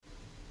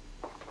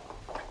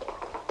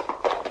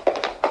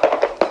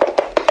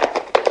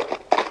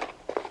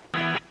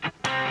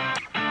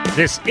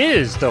This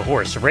is the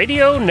Horse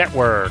Radio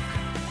Network.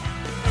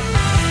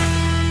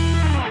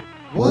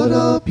 What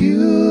a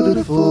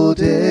beautiful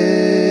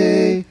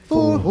day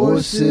for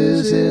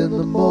horses in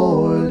the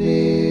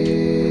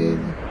morning.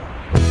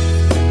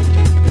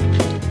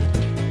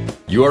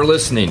 You are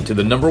listening to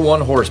the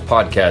 #1 horse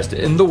podcast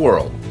in the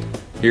world.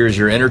 Here's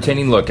your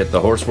entertaining look at the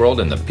horse world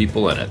and the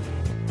people in it.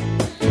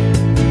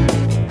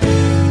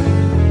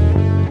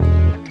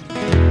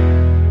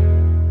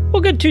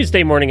 Well, good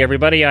Tuesday morning,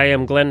 everybody. I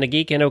am Glenn the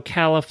Geek in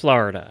Ocala,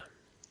 Florida.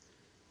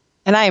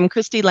 And I am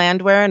Christy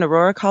Landwehr in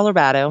Aurora,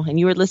 Colorado, and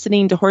you are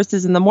listening to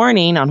Horses in the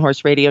Morning on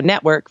Horse Radio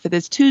Network for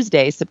this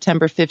Tuesday,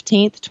 September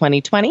 15th,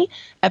 2020,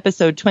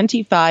 episode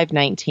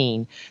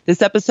 2519.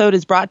 This episode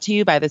is brought to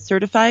you by the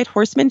Certified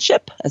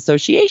Horsemanship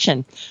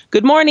Association.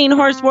 Good morning,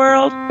 Horse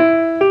World.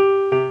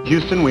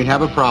 Houston, we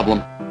have a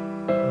problem.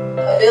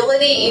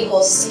 Ability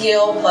equals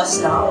skill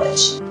plus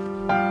knowledge.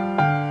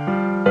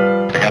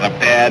 I got a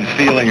bad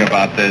feeling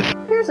about this.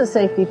 Here's a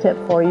safety tip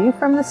for you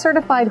from the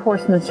Certified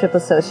Horsemanship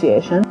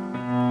Association.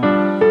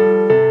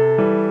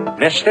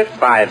 Missed it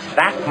by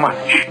that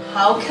much.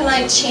 How can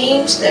I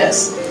change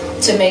this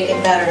to make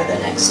it better the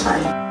next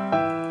time?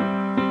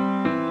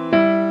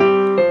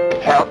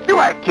 Help you,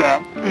 I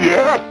can.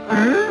 Yes.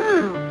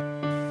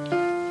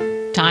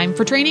 Time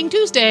for Training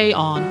Tuesday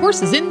on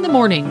Horses in the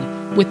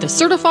Morning with the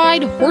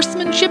Certified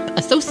Horsemanship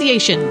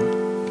Association.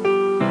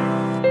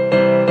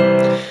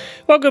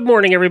 Well, good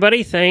morning,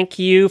 everybody. Thank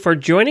you for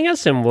joining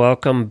us and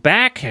welcome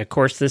back. Of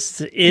course,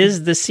 this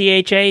is the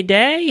CHA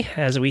day.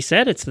 As we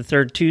said, it's the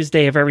third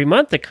Tuesday of every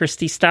month that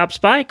Christy stops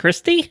by.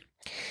 Christy?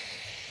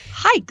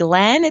 Hi,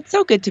 Glenn. It's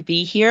so good to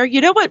be here.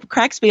 You know what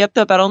cracks me up,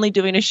 though, about only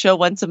doing a show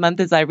once a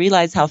month is I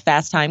realize how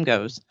fast time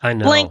goes. I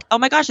know. Blink. Oh,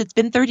 my gosh, it's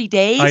been 30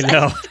 days. I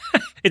know.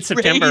 It's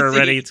September Crazy.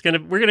 already.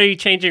 We're gonna be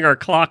changing our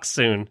clocks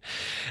soon.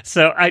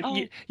 So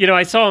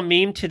I saw a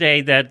meme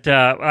today that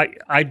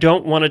I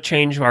don't want to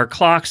change our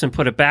clocks and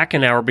put it back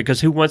an hour because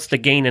who wants to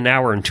gain an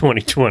hour in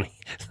 2020?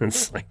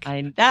 It's like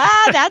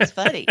that's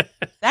funny.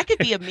 That could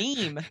be a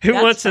meme. Who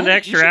That's wants funny. an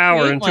extra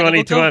hour in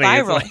 2020?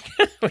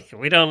 It's like,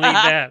 we don't need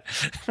that.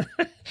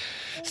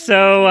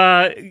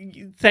 So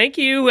thank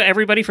you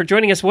everybody for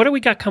joining us. What do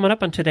we got coming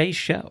up on today's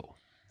show?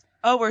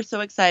 Oh, we're so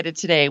excited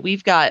today.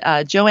 We've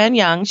got Joanne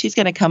Young. She's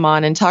going to come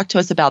on and talk to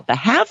us about the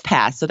half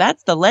pass. So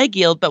that's the leg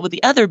yield, but with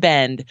the other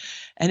bend.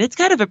 And it's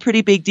kind of a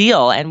pretty big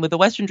deal. And with the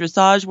Western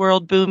dressage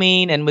world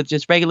booming and with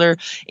just regular,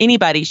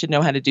 anybody should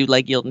know how to do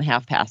leg yield and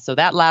half pass. So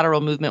that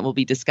lateral movement will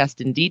be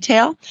discussed in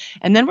detail.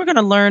 And then we're going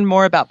to learn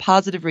more about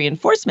positive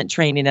reinforcement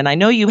training. And I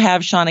know you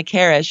have Shauna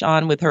Karish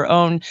on with her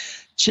own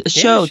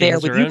show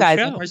there with you guys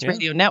on Horse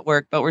Radio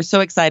Network, but we're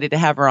so excited to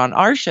have her on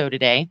our show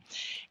today.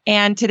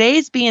 And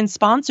today's being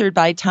sponsored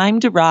by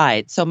Time to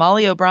Ride. So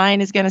Molly O'Brien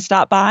is going to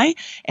stop by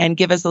and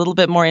give us a little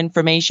bit more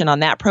information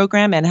on that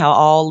program and how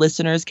all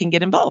listeners can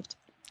get involved.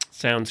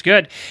 Sounds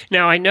good.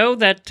 Now, I know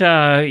that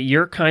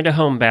you're kind of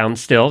homebound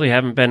still. You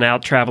haven't been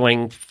out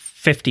traveling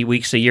 50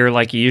 weeks a year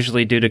like you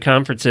usually do to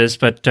conferences,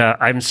 but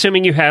I'm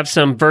assuming you have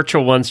some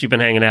virtual ones you've been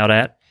hanging out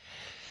at.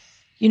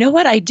 You know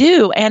what? I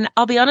do. And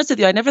I'll be honest with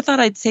you, I never thought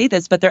I'd say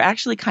this, but they're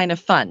actually kind of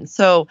fun.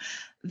 So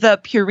the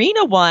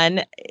Purina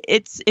one,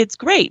 it's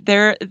great.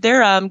 They're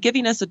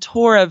giving us a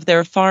tour of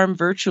their farm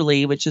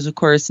virtually, which is, of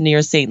course,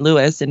 near St.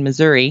 Louis in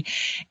Missouri.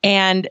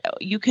 And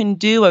you can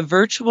do a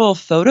virtual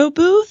photo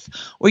booth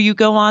where you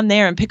go on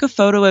there and pick a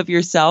photo of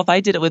yourself.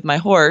 I did it with my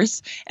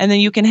horse. And then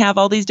you can have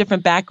all these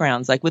different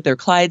backgrounds, like with their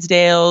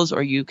Clydesdales,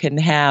 or you can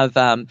have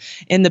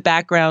in the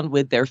background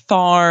with their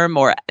farm.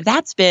 Or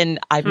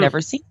I've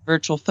never seen a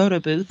virtual photo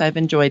booth. I've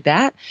enjoyed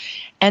that.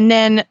 And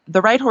then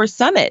the Right Horse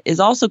Summit is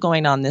also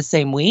going on this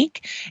same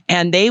week.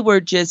 And they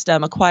were just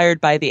acquired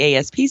by the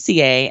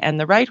ASPCA. And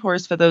the Right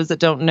Horse, for those that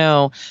don't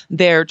know,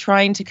 they're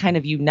trying to kind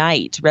of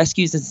unite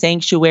rescues and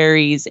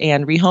sanctuaries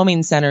and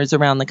rehoming centers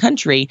around the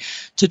country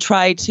to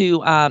try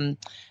to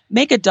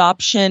make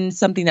adoption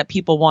something that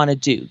people want to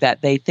do,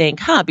 that they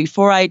think,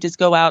 before I just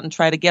go out and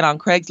try to get on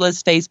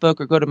Craigslist, Facebook,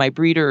 or go to my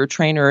breeder or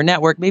trainer or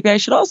network, maybe I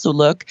should also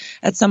look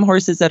at some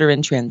horses that are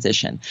in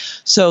transition.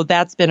 So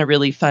that's been a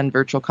really fun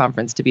virtual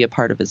conference to be a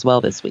part of as well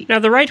this week. Now,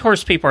 the Right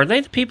Horse people, are they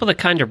the people that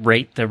kind of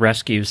rate the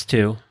rescues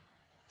too?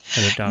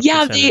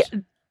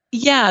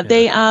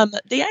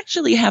 They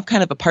actually have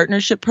kind of a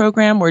partnership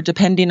program where,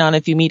 depending on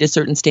if you meet a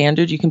certain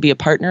standard, you can be a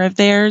partner of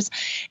theirs.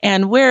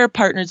 And we're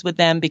partners with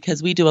them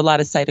because we do a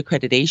lot of site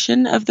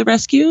accreditation of the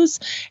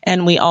rescues.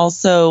 And we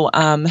also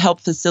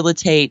help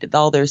facilitate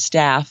all their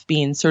staff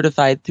being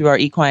certified through our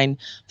equine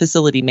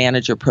facility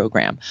manager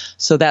program.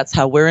 So that's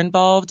how we're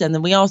involved. And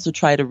then we also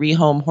try to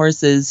rehome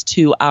horses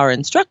to our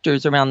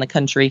instructors around the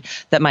country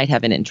that might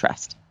have an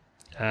interest.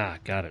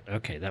 Got it.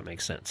 Okay, that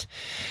makes sense.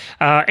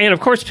 And of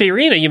course,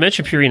 Purina, you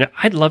mentioned Purina.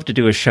 I'd love to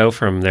do a show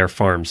from their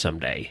farm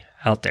someday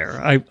out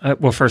there.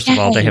 Well, first of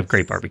all, they have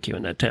great barbecue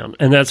in that town.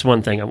 And that's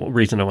one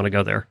reason I want to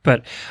go there.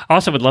 But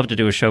also would love to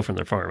do a show from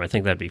their farm. I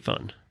think that'd be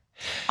fun.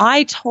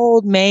 I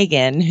told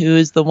Megan,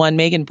 who's the one,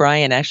 Megan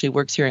Bryan actually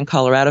works here in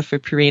Colorado for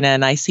Purina,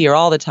 and I see her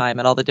all the time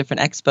at all the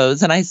different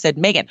expos. And I said,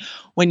 Megan,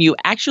 when you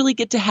actually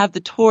get to have the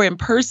tour in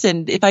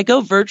person, if I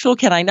go virtual,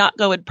 can I not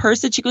go in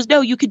person? She goes,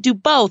 no, you could do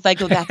both. I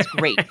go, that's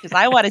great, because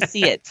I want to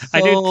see it so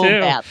I do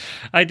too. bad.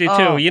 I do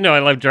too. You know, I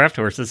love draft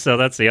horses, so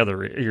that's the other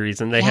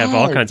reason. They have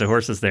all kinds of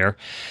horses there.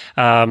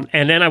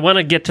 And then I want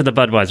to get to the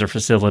Budweiser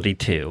facility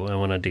too. I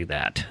want to do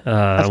that.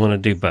 I want to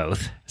do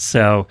both.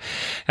 So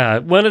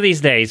one of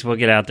these days we'll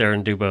get out there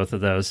and do both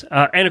of those.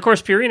 And of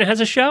course, Purina has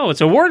a show.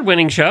 It's an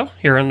award-winning show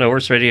here on the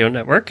Horse Radio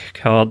Network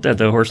called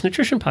the Horse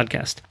Nutrition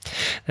Podcast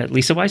that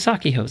Lisa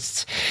Wysocki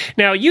hosts.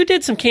 Now, you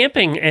did some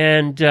camping,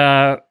 and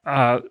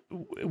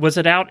was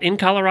it out in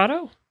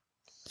Colorado?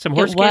 Some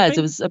horse camping?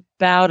 It was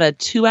about a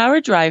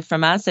 2-hour drive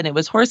from us, and it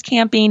was horse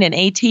camping and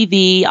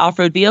ATV,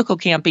 off-road vehicle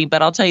camping.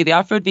 But I'll tell you, the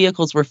off-road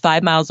vehicles were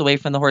 5 miles away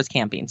from the horse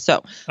camping.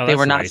 So they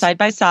were not side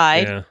by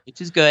side,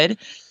 which is good.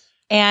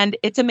 And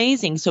it's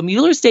amazing. So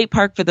Mueller State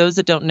Park, for those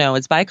that don't know,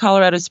 it's by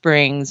Colorado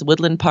Springs,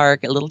 Woodland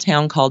Park, a little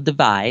town called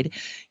Divide.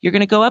 You're going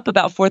to go up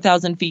about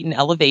 4,000 feet in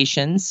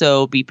elevation.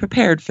 So be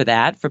prepared for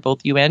that, for both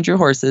you and your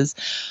horses.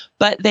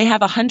 But they have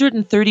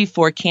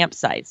 134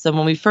 campsites. So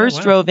when we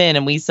first drove in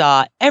and we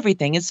saw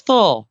everything is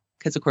full,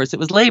 because of course it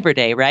was Labor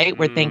Day, right?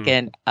 We're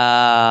thinking,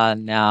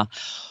 no.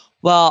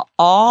 Well,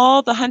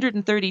 all the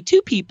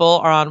 132 people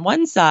are on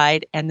one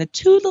side, and the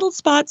 2 little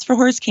spots for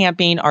horse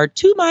camping are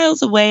 2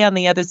 miles away on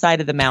the other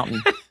side of the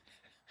mountain.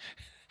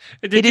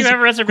 Did you have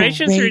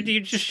reservations, or did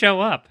you just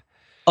show up?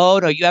 Oh,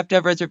 no, you have to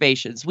have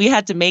reservations. We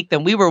had to make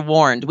them. We were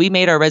warned. We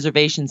made our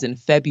reservations in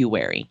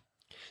February.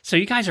 So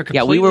you guys are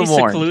completely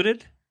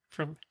secluded?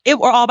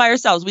 We're all by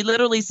ourselves. We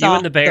literally saw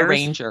the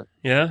ranger.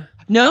 Yeah.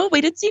 No,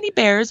 we didn't see any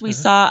bears. We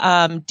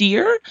saw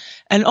deer.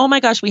 And oh my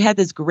gosh, we had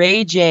this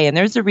gray jay. And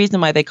there's a reason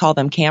why they call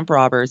them camp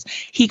robbers.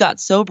 He got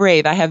so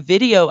brave. I have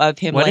video of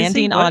him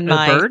landing on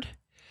my bird?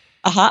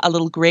 A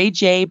little gray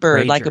jay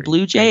bird, like a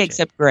blue jay,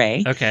 except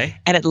gray. Okay.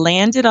 And it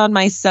landed on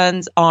my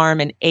son's arm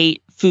and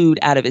ate food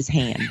out of his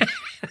hand.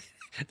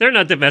 They're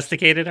not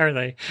domesticated, are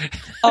they?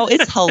 Oh,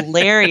 it's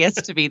hilarious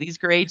to me, these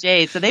gray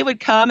jays. So they would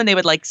come and they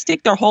would like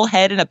stick their whole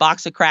head in a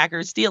box of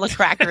crackers, steal a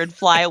cracker and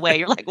fly away.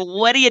 You're like,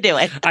 what are you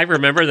doing? I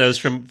remember those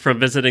from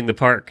visiting the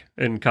park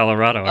in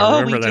Colorado. I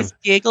remember them. Just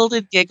giggled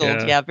and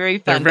giggled. Yeah, very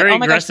fun. They're very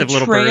aggressive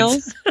little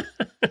birds.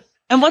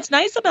 And what's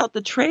nice about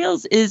the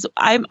trails is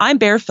I'm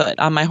barefoot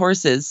on my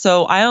horses,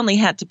 so I only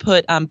had to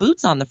put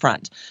boots on the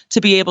front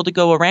to be able to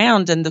go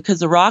around, and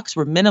because the rocks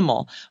were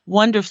minimal,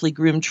 wonderfully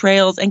groomed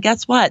trails. And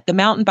guess what? The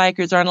mountain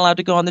bikers aren't allowed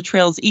to go on the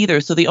trails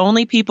either, so the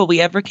only people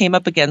we ever came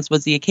up against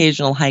was the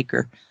occasional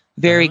hiker.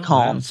 Very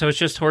calm. Wow. So it's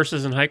just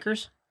horses and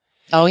hikers?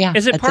 Oh, yeah.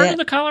 Is it part of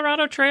the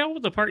Colorado Trail,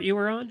 the part you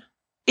were on?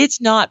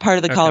 It's not part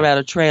of the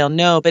Colorado Trail,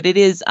 no, but it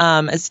is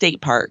a state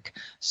park.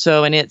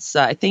 So, and it's,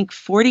 I think,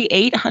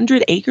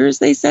 4,800 acres,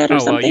 they said, or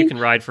something. Well, you can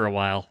ride for a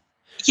while.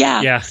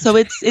 Yeah. So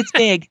it's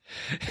big.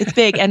 It's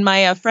big. And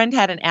my friend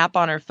had an app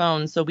on her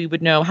phone, so we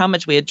would know how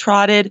much we had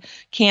trotted,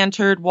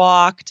 cantered,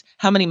 walked,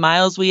 how many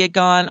miles we had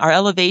gone, our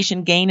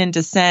elevation, gain, and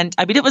descent.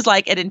 I mean, it was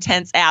like an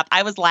intense app.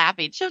 I was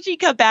laughing. She'd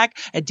come back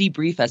and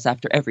debrief us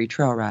after every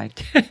trail ride.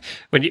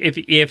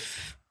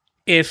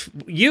 If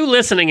you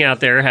listening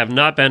out there have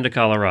not been to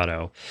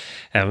Colorado,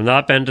 have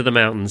not been to the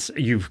mountains,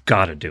 you've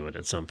got to do it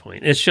at some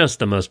point. It's just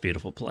the most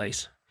beautiful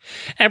place.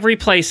 Every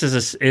place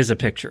is a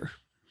picture.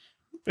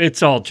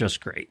 It's all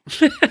just great.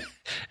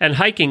 And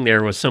hiking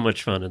there was so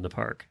much fun in the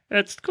park.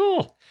 That's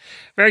cool.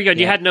 Very good.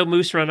 Yeah. You had no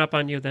moose run up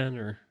on you then,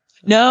 or?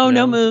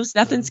 No moose.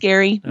 Nothing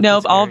scary.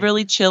 Nope. All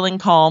really chill and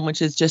calm,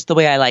 which is just the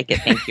way I like it.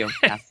 Thank you.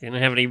 Yes. You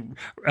didn't have any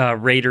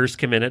raiders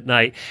come in at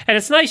night. And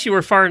it's nice you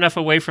were far enough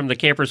away from the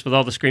campers with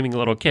all the screaming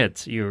little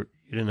kids. You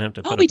didn't have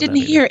to put up with we didn't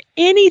hear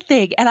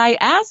anything. And I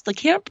asked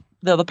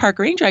the park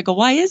ranger, I go,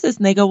 why is this?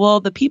 And they go, well,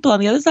 the people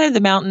on the other side of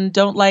the mountain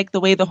don't like the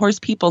way the horse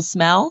people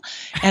smell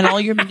and all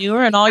your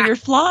manure and all your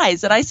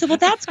flies. And I said, well,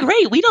 that's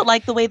great. We don't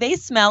like the way they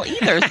smell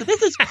either. So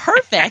this is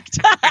perfect.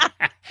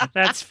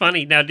 That's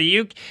funny. Now, do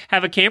you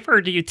have a camper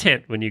or do you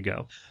tent when you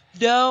go?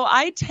 No,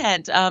 I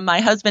tent.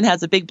 My husband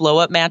has a big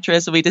blow-up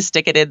mattress, so we just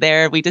stick it in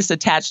there. We just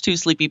attach 2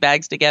 sleeping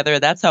bags together.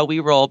 That's how we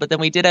roll. But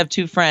then we did have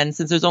 2 friends,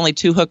 since there's only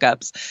 2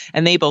 hookups,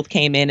 and they both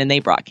came in and they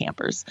brought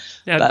campers.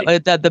 Now,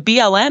 but the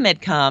BLM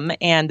had come,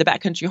 and the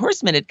Backcountry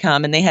Horsemen had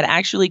come, and they had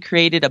actually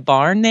created a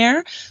barn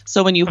there.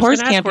 So when you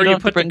horse camp, you don't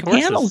have to bring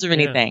camels or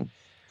anything.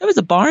 There was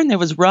a barn. There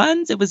was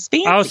runs. It was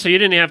fancy. Oh, so you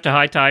didn't have to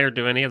high tie or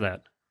do any of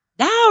that?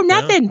 No,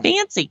 nothing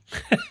fancy.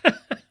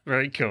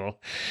 Very cool.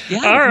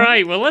 Yeah, all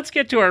right. Well, let's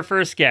get to our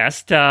first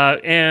guest.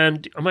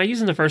 And am I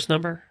using the first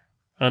number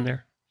on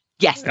there?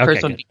 Yes, the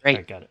first one would be great.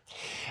 I got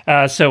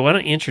it. So why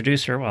don't you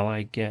introduce her while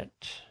I get...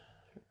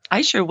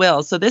 I sure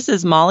will. So this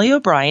is Molly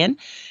O'Brien,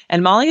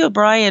 and Molly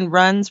O'Brien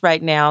runs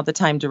right now the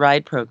Time to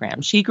Ride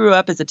program. She grew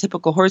up as a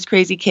typical horse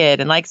crazy kid,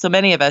 and like so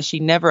many of us, she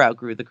never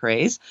outgrew the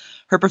craze.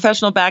 Her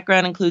professional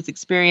background includes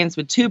experience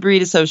with 2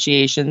 breed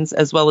associations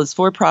as well as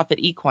for-profit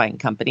equine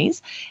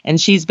companies, and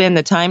she's been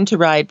the Time to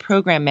Ride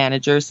program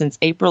manager since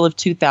April of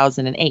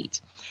 2008.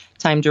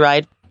 Time to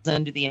Ride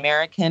under the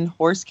American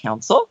Horse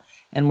Council,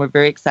 and we're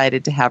very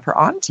excited to have her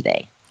on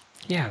today.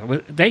 Yeah,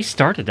 they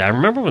started that. I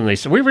remember when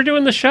we were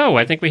doing the show.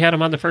 I think we had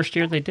them on the first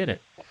year they did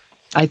it.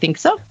 I think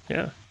so.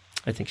 Yeah,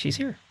 I think she's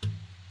here.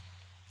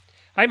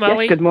 Hi,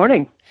 Molly. Yes, good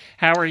morning.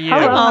 How are you?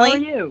 Hi, Molly. How are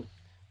you?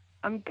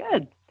 I'm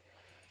good.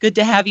 Good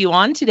to have you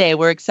on today.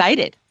 We're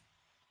excited.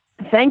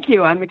 Thank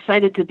you. I'm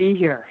excited to be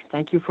here.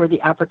 Thank you for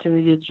the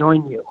opportunity to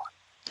join you.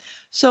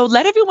 So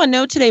let everyone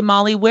know today,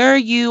 Molly, where are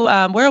you?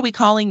 Where are we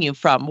calling you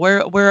from?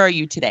 Where are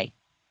you today?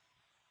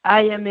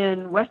 I am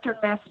in Western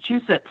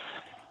Massachusetts.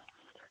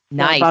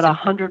 Nice. About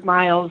 100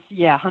 miles.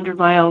 Yeah, 100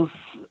 miles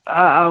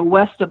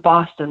west of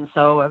Boston.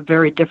 So a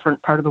very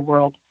different part of the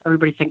world.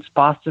 Everybody thinks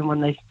Boston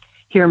when they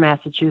hear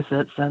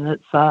Massachusetts, and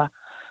it's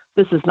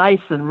this is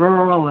nice and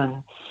rural,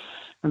 and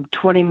I'm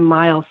 20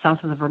 miles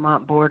south of the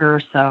Vermont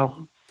border.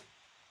 So,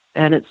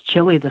 and it's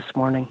chilly this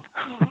morning.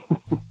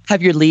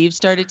 Have your leaves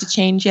started to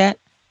change yet?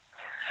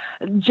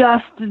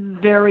 Just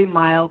very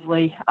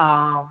mildly.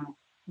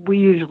 We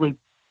usually have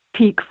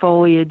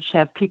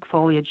peak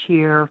foliage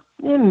here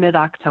in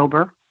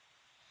mid-October.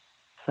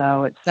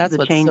 So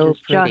the change has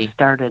just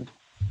started.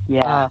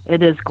 Yeah,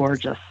 it is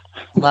gorgeous.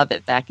 Love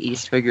it back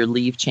east where your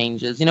leaf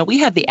changes. You know, we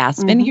have the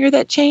aspen here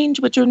that change,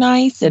 which are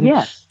nice. And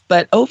yes.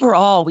 But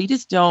overall, we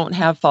just don't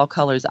have fall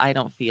colors, I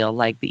don't feel,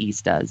 like the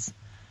east does.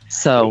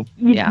 So,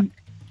 yeah.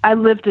 I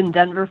lived in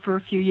Denver for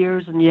a few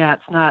years, and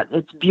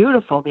it's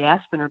beautiful. The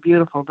aspen are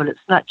beautiful, but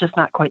it's not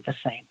quite the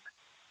same.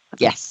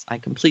 Yes, I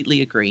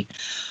completely agree.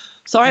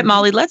 So, all right,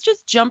 Molly, let's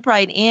just jump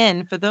right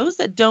in. For those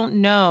that don't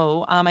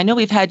know, I know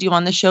we've had you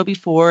on the show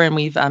before, and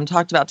we've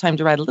talked about Time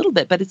to Ride a little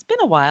bit, but it's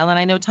been a while, and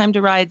I know Time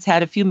to Ride's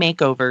had a few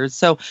makeovers.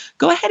 So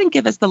go ahead and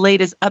give us the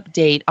latest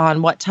update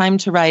on what Time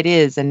to Ride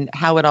is and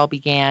how it all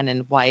began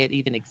and why it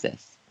even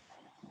exists.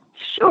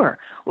 Sure.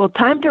 Well,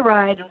 Time to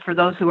Ride, and for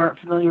those who aren't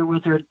familiar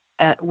with it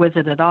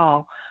at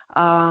all,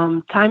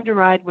 Time to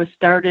Ride was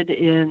started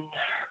in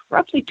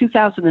roughly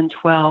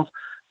 2012.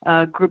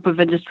 A group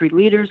of industry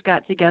leaders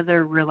got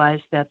together,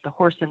 realized that the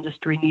horse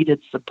industry needed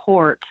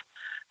support,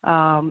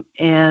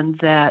 and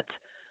that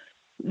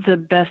the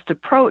best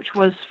approach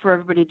was for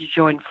everybody to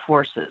join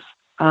forces.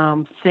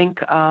 Think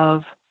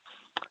of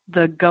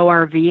the Go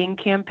RVing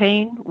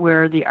campaign,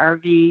 where the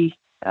RV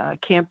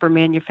camper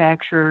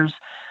manufacturers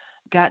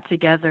got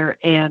together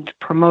and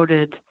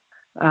promoted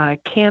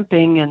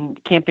camping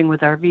and camping with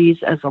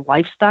RVs as a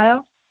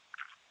lifestyle,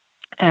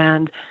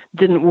 and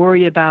didn't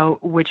worry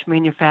about which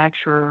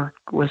manufacturer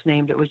was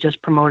named. It was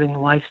just promoting the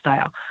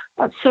lifestyle.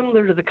 That's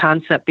similar to the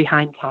concept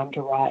behind Time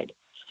to Ride.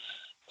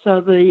 So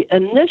the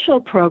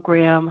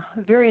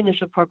very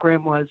initial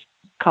program was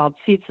called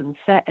Seats in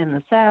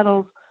the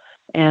Saddles,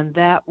 and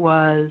that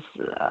was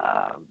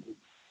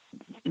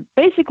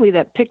basically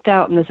that picked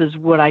out, and this is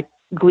what I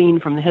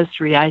gleaned from the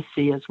history I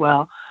see as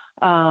well,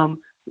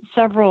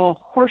 several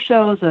horse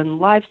shows and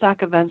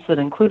livestock events that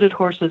included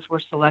horses were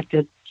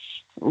selected.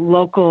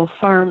 Local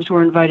farms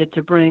were invited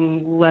to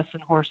bring lesson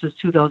horses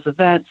to those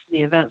events.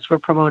 The events were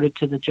promoted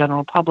to the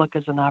general public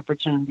as an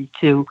opportunity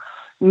to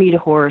meet a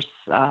horse,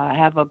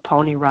 have a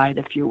pony ride,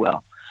 if you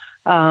will.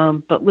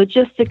 But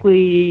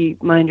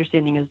logistically, my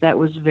understanding is that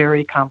was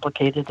very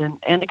complicated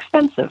and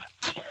expensive.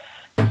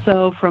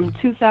 So from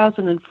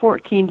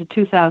 2014 to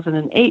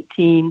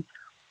 2018,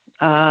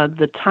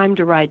 the Time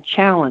to Ride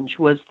Challenge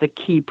was the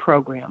key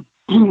program.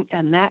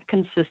 And that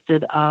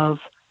consisted of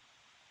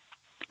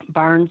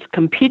barns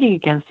competing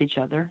against each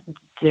other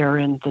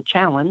during the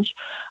challenge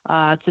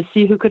to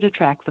see who could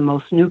attract the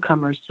most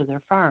newcomers to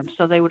their farm.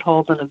 So they would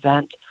hold an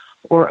event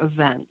or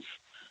events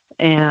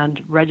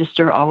and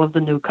register all of the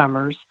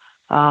newcomers.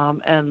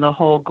 And the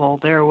whole goal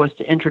there was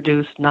to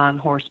introduce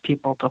non-horse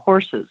people to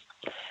horses.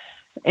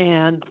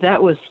 And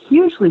that was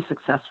hugely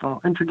successful,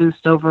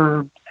 introduced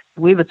I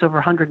believe it's over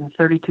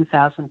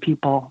 132,000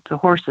 people to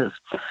horses.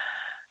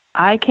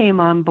 I came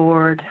on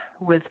board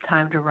with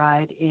Time to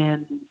Ride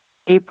in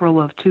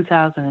April of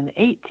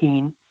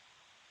 2018,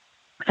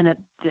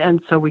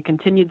 and so we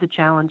continued the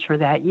challenge for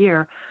that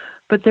year,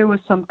 but there was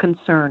some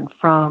concern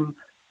from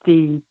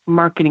the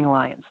Marketing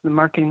Alliance. The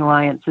Marketing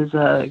Alliance is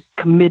a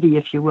committee,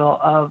 if you will,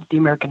 of the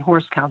American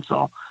Horse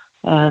Council,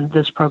 and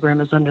this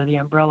program is under the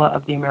umbrella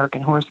of the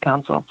American Horse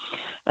Council.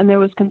 And there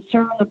was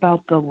concern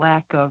about the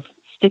lack of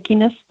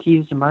stickiness, to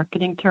use a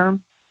marketing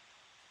term,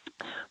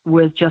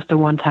 with just a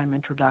one-time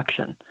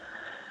introduction.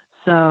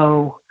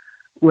 So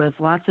with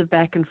lots of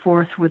back and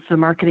forth with the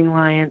Marketing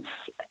Alliance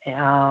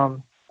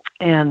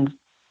and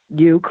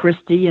you,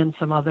 Christy, and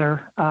some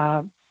other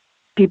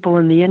people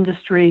in the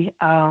industry,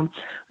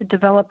 we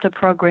developed a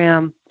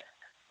program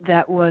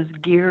that was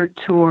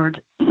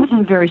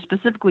very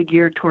specifically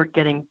geared toward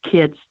getting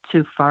kids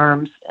to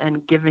farms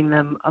and giving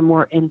them a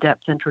more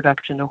in-depth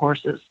introduction to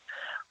horses.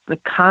 The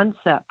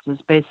concept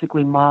is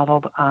basically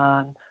modeled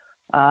on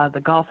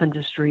the golf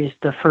industry's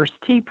The First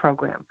Tee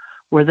program,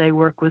 where they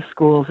work with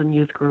schools and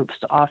youth groups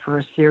to offer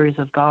a series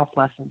of golf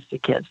lessons to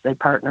kids. They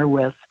partner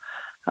with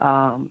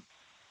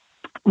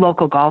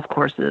local golf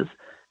courses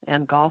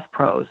and golf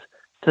pros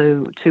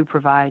to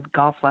provide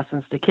golf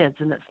lessons to kids.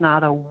 And it's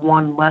not a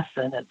one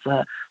lesson.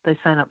 They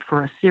sign up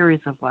for a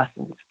series of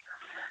lessons.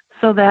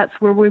 So that's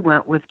where we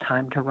went with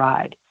Time to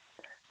Ride.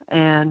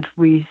 And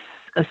we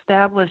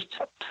established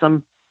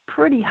some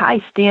pretty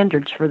high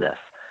standards for this.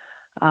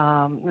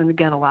 And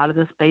again, a lot of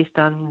this based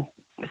on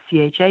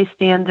CHA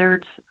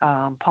standards.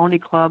 Pony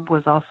Club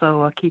was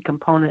also a key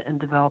component in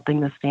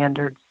developing the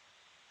standards.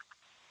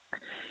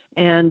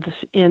 And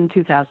in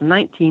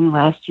 2019,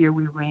 last year,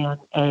 we ran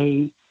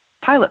a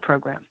pilot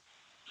program,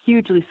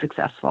 hugely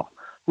successful.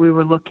 We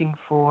were looking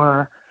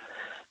for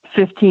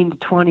 15 to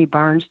 20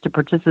 barns to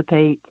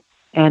participate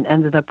and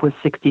ended up with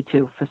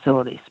 62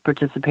 facilities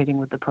participating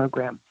with the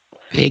program.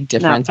 Big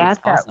difference. Now, That's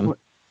awesome.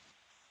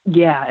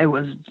 Yeah, it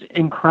was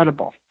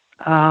incredible.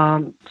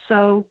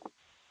 So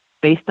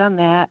based on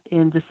that,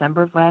 in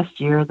December of last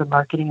year, the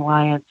Marketing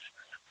Alliance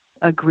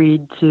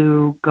agreed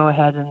to go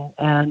ahead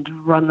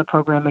and run the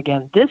program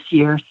again this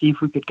year, see if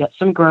we could get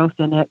some growth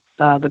in it.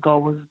 The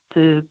goal was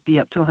to be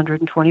up to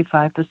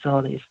 125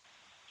 facilities.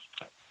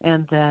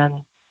 And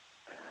then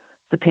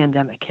the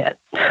pandemic hit.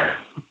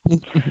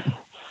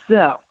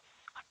 So,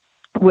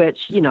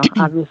 which,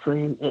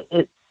 obviously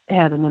it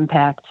had an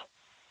impact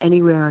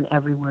anywhere and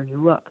everywhere you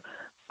look.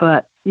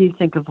 But you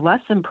think of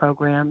lesson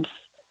programs,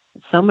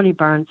 so many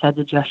barns had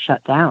to just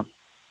shut down.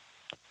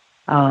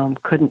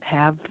 Couldn't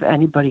have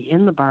anybody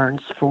in the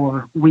barns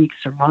for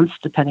weeks or months,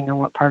 depending on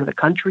what part of the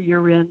country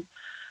you're in.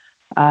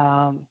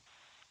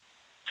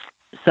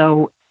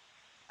 So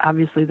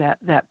obviously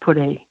that put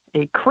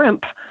a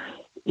crimp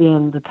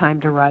in the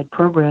Time to Ride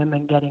program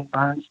and getting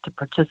barns to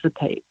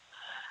participate.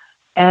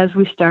 As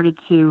we started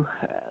to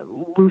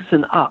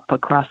loosen up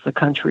across the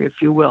country,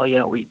 if you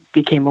will, we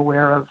became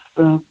aware of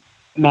the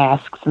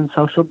masks and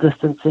social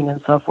distancing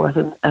and so forth,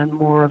 and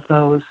more of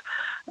those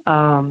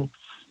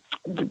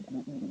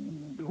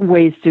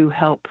ways to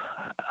help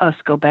us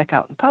go back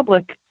out in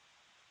public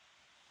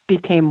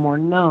became more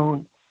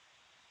known.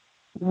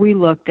 We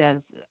looked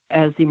as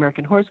the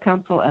American Horse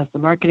Council, as the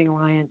Marketing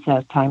Alliance,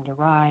 as Time to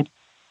Ride,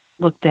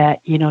 looked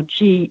at,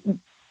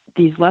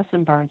 these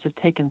lesson barns have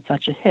taken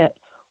such a hit.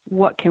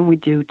 What can we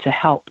do to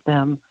help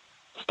them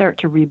start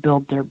to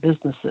rebuild their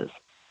businesses?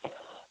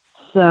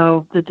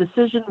 So the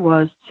decision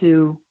was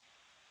to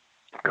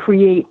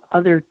create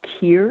other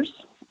tiers,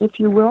 if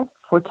you will,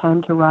 for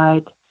Time to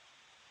Ride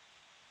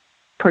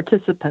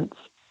participants.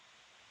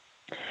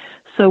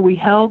 So we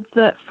held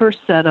the first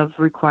set of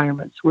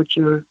requirements, which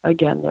are,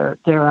 again,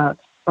 there are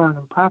barn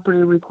and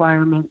property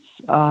requirements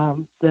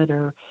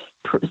that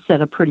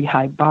set a pretty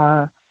high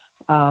bar.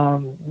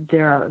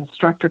 There are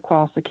instructor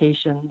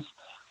qualifications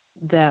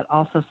that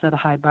also set a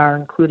high bar,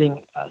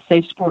 including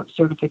safe sports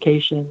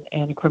certification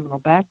and a criminal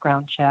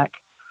background check.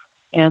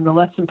 And the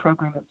lesson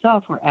program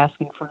itself, we're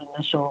asking for an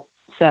initial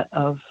set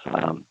of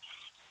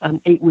an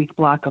 8-week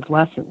block of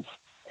lessons.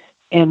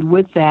 And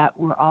with that,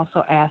 we're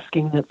also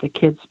asking that the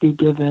kids be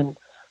given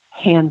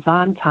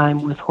hands-on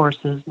time with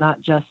horses,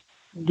 not just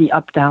the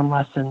up-down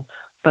lesson,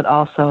 but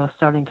also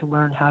starting to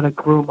learn how to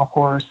groom a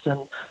horse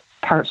and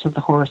parts of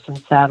the horse and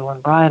saddle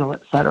and bridle,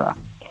 etc.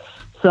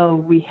 So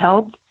we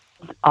held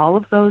all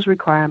of those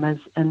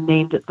requirements and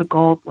named it the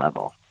gold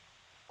level.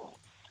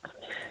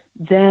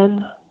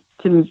 Then,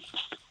 to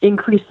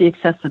increase the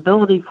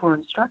accessibility for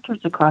instructors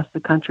across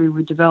the country,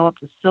 we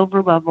developed a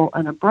silver level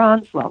and a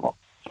bronze level.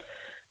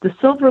 The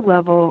silver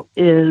level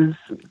is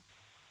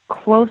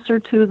closer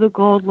to the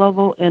gold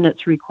level in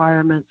its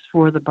requirements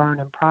for the barn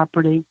and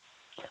property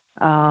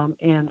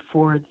and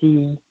for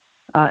the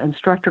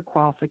instructor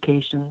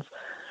qualifications.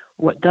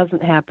 What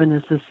doesn't happen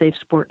is the safe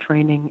sport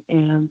training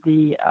and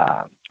the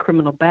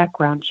criminal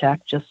background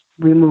check, just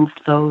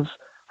removed those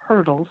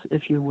hurdles,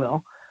 if you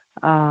will,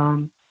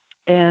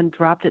 and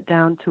dropped it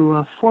down to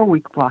a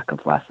 4-week block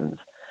of lessons,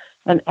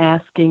 and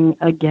asking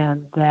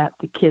again that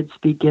the kids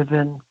be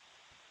given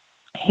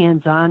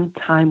hands-on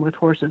time with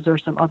horses or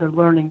some other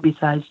learning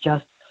besides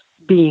just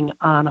being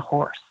on a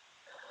horse.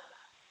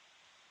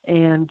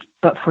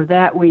 But for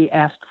that, we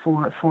asked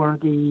for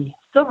the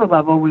silver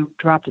level, we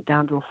dropped it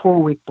down to a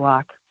 4-week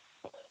block.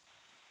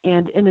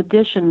 And in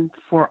addition,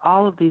 for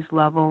all of these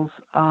levels,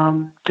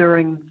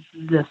 during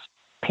this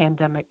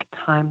pandemic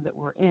time that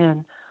we're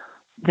in,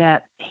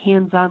 that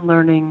hands-on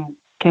learning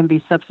can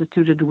be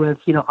substituted with,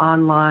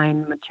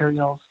 online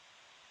materials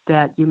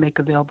that you make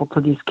available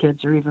to these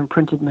kids, or even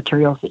printed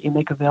materials that you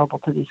make available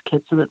to these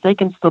kids, so that they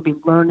can still be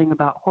learning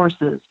about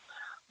horses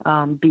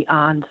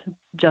beyond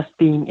just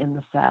being in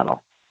the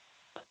saddle.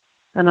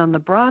 And on the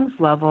bronze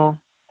level,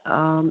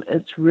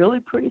 it's really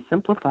pretty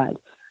simplified.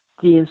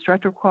 The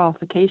instructor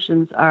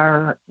qualifications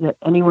are that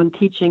anyone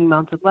teaching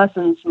mounted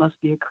lessons must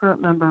be a current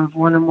member of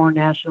one or more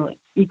national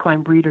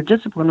equine breed or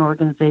discipline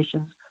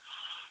organizations,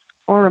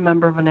 or a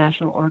member of a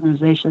national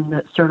organization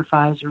that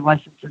certifies or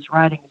licenses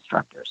riding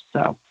instructors.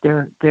 So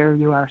there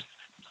you are,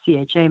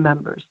 CHA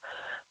members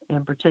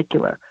in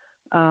particular.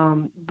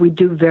 We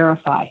do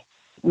verify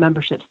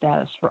membership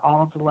status for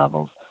all of the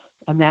levels,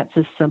 and that's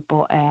as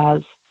simple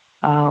as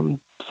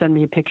send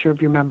me a picture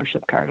of your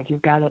membership card. If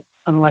you've got an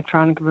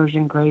electronic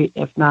version, great.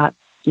 If not,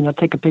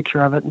 take a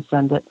picture of it and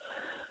send it.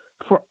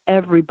 For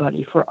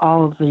everybody, for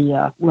all of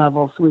the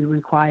levels, we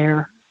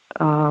require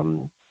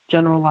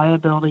general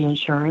liability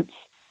insurance,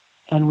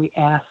 and we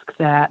ask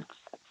that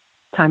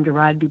Time to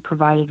Ride be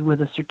provided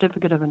with a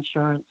certificate of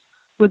insurance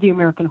with the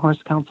American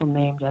Horse Council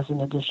named as an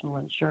additional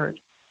insured.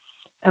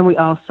 And we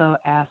also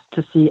ask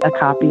to see a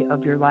copy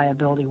of your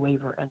liability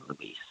waiver and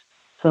release.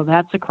 So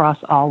that's across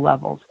all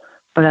levels.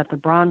 But at the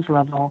bronze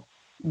level,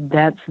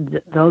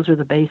 those are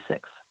the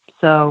basics.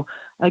 So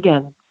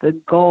again, the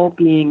goal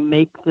being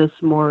make this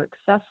more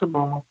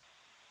accessible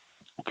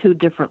to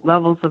different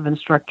levels of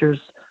instructors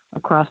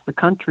across the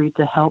country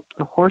to help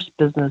the horse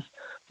business,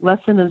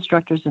 lesson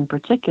instructors in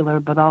particular,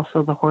 but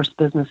also the horse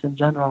business in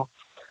general,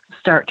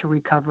 start to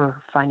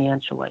recover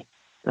financially.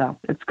 So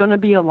it's going to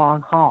be a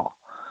long haul,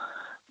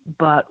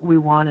 but we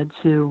wanted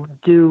to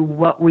do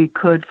what we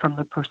could from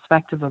the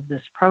perspective of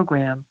this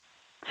program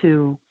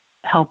to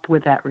help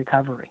with that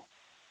recovery.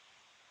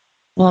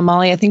 Well,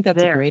 Molly, I think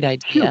that's a great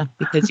idea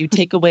because you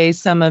take away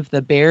some of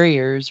the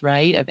barriers,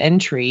 right, of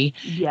entry,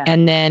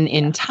 and then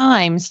in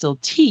time still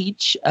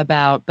teach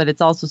about, but it's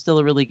also still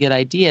a really good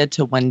idea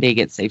to one day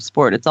get safe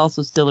sport. It's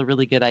also still a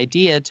really good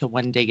idea to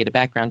one day get a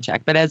background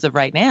check. But as of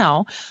right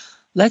now,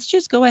 let's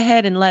just go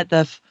ahead and let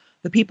the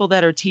people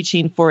that are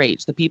teaching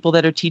 4-H, the people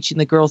that are teaching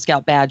the Girl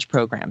Scout badge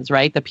programs,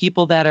 right? The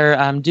people that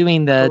are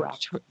doing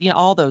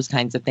all those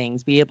kinds of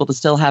things, be able to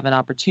still have an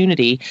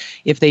opportunity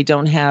if they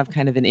don't have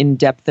kind of an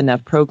in-depth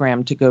enough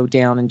program to go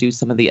down and do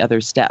some of the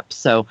other steps.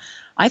 So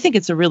I think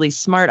it's a really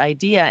smart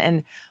idea.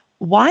 And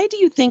why do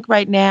you think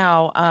right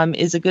now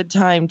is a good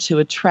time to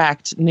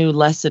attract new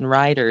lesson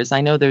riders?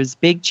 I know there's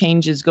big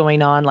changes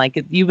going on,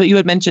 like you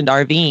had mentioned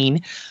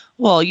RVing.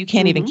 Well, you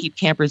can't even keep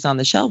campers on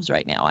the shelves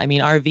right now. I mean,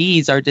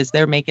 RVs are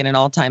they're making an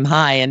all-time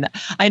high. And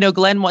I know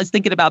Glenn was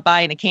thinking about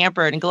buying a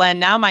camper, and Glenn,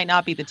 now might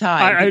not be the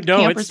time. I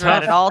know, campers it's tough.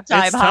 At an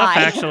all-time it's high. Tough,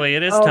 actually.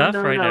 It is tough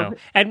now.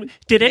 And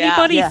did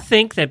anybody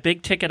think that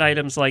big ticket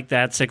items like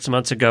that 6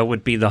 months ago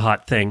would be the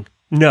hot thing?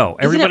 No.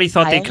 Everybody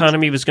thought the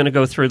economy was going to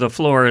go through the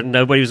floor and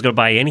nobody was going to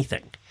buy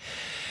anything.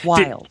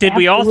 Wild. Did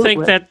we all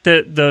think that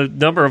the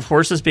number of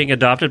horses being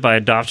adopted by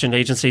adoption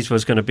agencies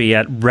was going to be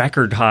at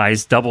record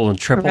highs, double and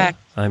triple? Correct.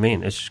 I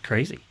mean, it's just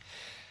crazy.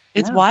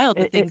 It's wild,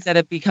 the things that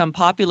have become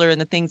popular and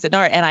the things that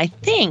aren't. And I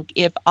think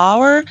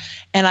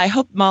and I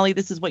hope, Molly,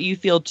 this is what you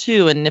feel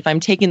too, and if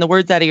I'm taking the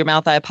words out of your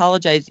mouth, I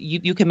apologize,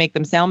 you can make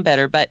them sound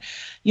better. But,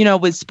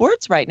 with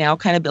sports right now,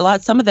 kind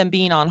of some of them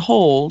being on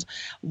hold,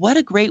 what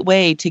a great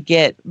way to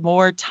get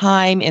more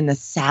time in the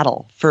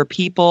saddle for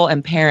people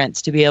and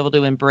parents to be able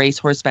to embrace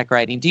horseback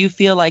riding. Do you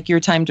feel like your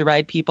Time to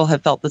Ride people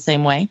have felt the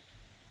same way?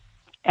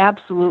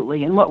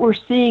 Absolutely. And what we're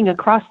seeing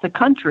across the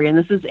country, and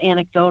this is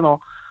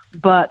anecdotal,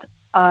 but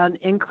an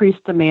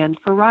increased demand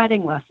for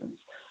riding lessons.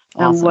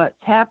 Awesome. And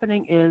what's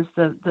happening is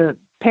the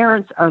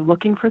parents are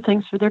looking for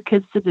things for their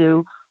kids to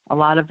do. A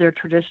lot of their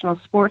traditional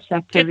sports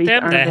activities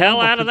get them the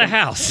hell out of the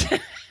house.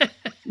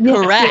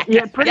 Correct.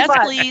 Yeah, pretty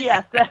much. Please.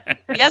 Yes.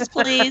 Yes,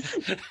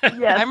 please.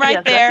 Yes, I'm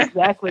right there. That's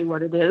exactly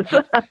what it is.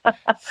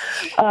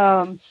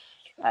 I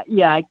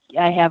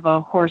have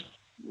a horse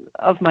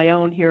of my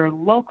own here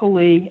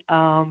locally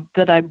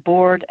that I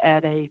board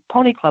at a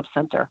pony club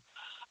center.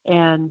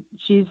 And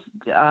she's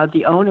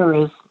the owner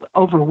is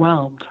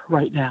overwhelmed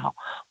right now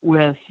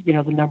with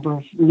the number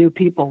of new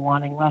people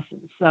wanting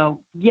lessons.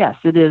 So yes,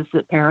 it is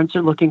that parents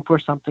are looking for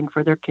something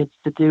for their kids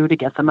to do to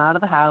get them out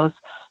of the house,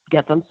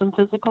 get them some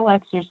physical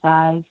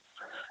exercise,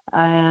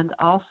 and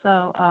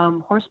also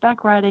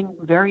horseback riding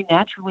very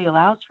naturally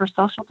allows for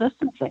social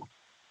distancing.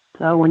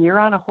 So when you're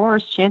on a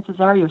horse, chances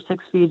are you're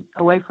 6 feet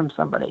away from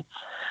somebody.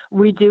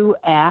 We do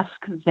ask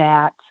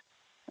that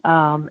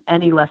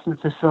any lesson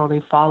facility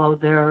follow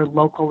their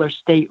local or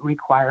state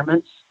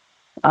requirements,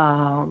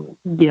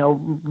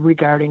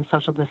 regarding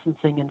social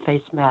distancing and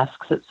face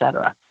masks,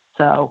 etc.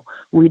 So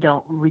we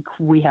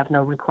have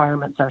no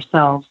requirements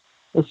ourselves.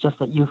 It's just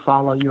that you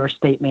follow your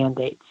state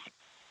mandates.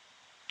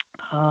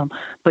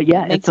 But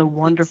yeah, it's a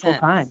wonderful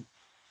time.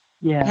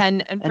 Yeah.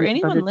 And for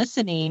anyone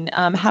listening,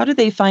 how do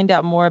they find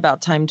out more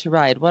about Time to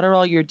Ride? What are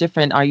all your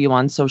are you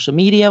on social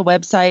media,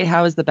 website?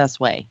 How is the best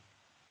way?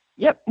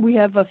 Yep, we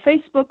have a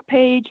Facebook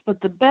page, but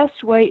the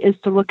best way is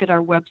to look at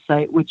our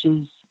website, which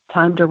is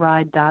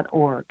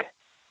timetoride.org.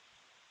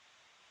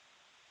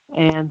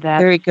 And that's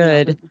very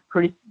good.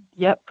 Pretty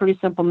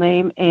simple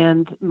name.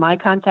 And my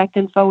contact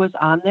info is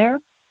on there.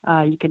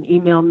 You can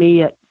email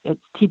me at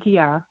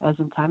TTR, as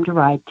in Time to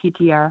Ride,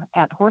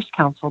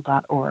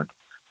 TTR@horsecouncil.org.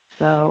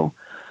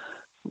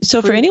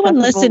 So for anyone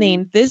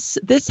listening,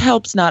 this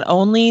helps not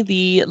only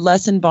the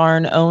lesson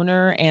barn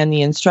owner and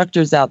the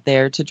instructors out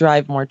there to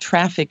drive more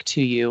traffic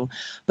to you,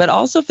 but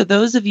also for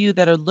those of you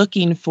that are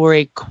looking for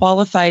a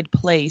qualified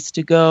place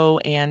to go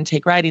and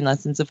take riding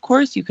lessons. Of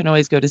course, you can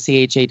always go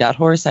to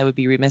cha.horse. I would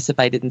be remiss if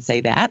I didn't say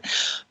that.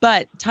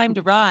 But Time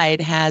to Ride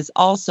has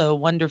also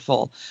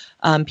wonderful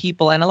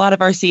people, and a lot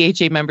of our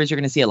CHA members, you're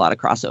going to see a lot of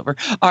crossover,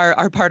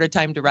 are part of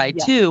Time to Ride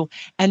too.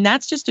 And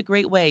that's just a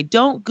great way.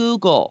 Don't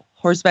Google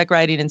horseback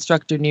riding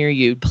instructor near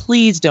you.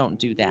 Please don't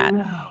do that.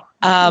 No.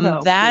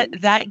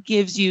 That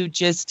gives you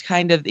just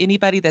kind of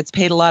anybody that's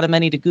paid a lot of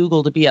money to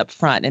Google to be up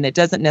front. And it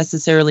doesn't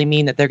necessarily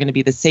mean that they're going to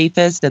be the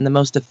safest and the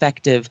most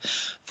effective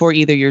for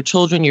either your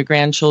children, your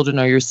grandchildren,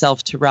 or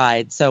yourself to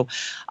ride. So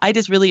I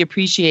just really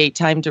appreciate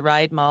Time to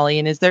Ride, Molly.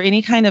 And is there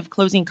any kind of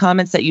closing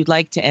comments that you'd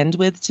like to end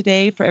with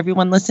today for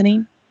everyone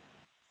listening?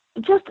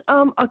 Just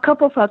a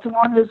couple thoughts.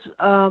 One is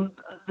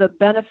the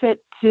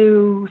benefit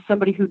to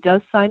somebody who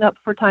does sign up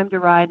for Time to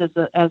Ride as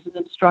an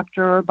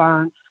instructor or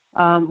barn.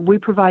 We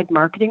provide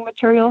marketing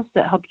materials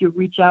that help you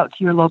reach out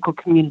to your local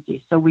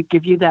community. So we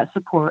give you that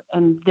support,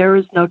 and there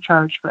is no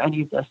charge for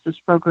any of this. This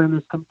program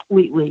is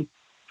completely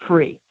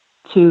free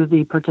to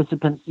the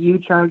participants. You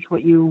charge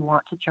what you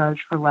want to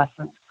charge for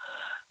lessons.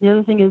 The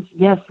other thing is,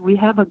 yes, we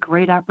have a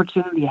great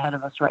opportunity ahead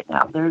of us right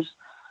now.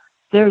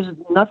 There's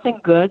nothing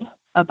good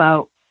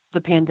about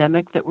the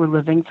pandemic that we're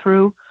living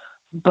through,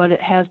 but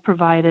it has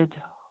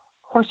provided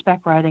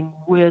horseback riding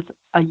with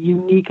a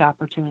unique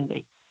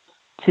opportunity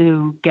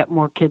to get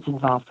more kids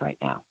involved right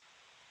now.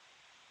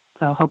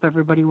 So I hope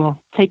everybody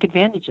will take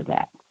advantage of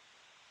that.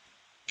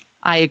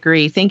 I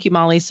agree. Thank you,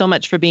 Molly, so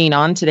much for being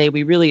on today.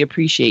 We really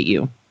appreciate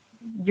you.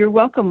 You're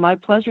welcome. My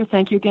pleasure.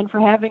 Thank you again for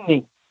having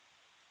me.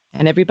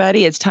 And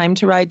everybody, it's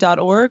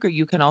timetoride.org, or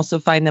you can also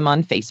find them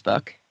on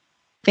Facebook.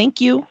 Thank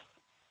you.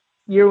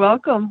 You're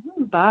welcome.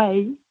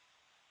 Bye.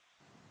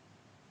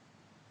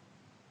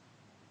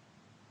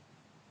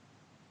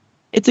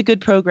 It's a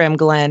good program,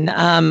 Glenn.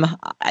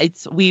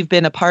 We've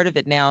been a part of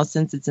it now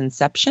since its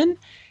inception.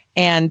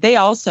 And they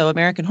also,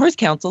 American Horse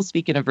Council,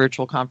 speaking of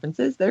virtual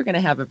conferences, they're going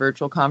to have a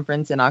virtual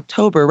conference in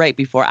October, right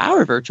before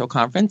our virtual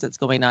conference that's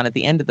going on at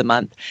the end of the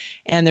month.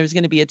 And there's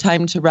going to be a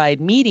Time to Ride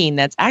meeting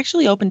that's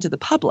actually open to the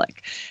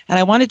public. And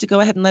I wanted to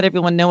go ahead and let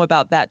everyone know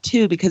about that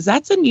too, because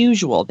that's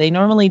unusual. They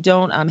normally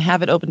don't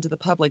have it open to the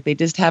public. They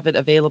just have it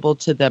available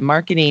to the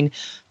marketing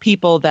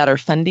people that are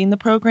funding the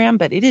program,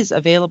 but it is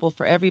available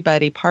for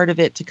everybody, part of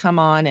it, to come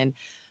on and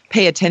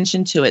pay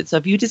attention to it. So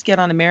if you just get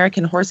on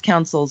American Horse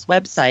Council's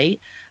website,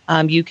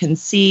 you can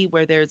see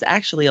where there's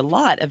actually a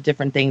lot of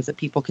different things that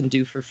people can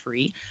do for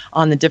free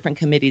on the different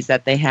committees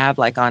that they have,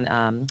 like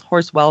on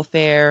horse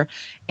welfare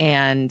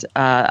and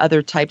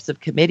other types of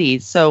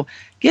committees. So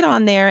get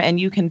on there and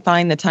you can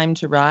find the Time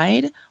to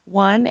Ride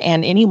one,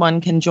 and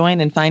anyone can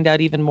join and find out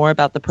even more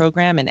about the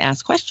program and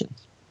ask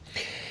questions.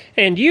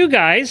 And you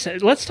guys,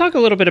 let's talk a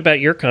little bit about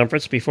your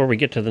conference before we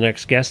get to the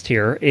next guest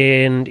here.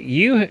 And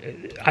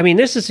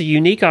this is a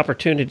unique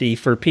opportunity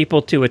for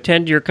people to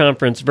attend your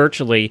conference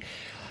virtually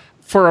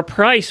for a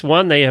price,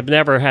 one, they have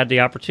never had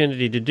the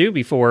opportunity to do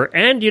before,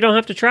 and you don't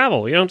have to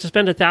travel. You don't have to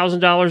spend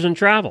 $1,000 in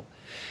travel.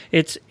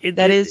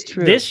 That is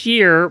true. This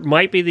year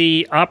might be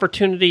the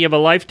opportunity of a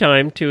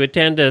lifetime to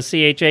attend a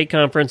CHA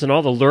conference and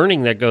all the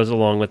learning that goes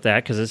along with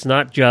that, because it's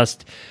not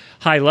just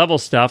high-level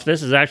stuff.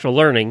 This is actual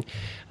learning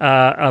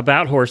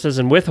about horses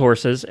and with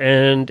horses.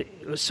 And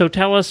so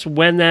tell us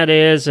when that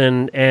is,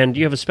 and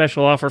you have a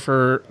special offer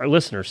for our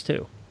listeners,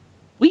 too.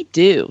 We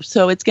do.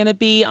 So it's going to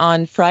be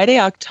on Friday,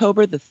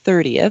 October the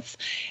 30th.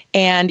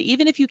 And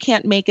even if you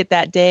can't make it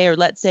that day, or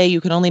let's say you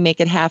can only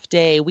make it half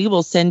day, we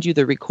will send you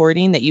the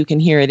recording that you can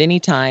hear at any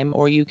time,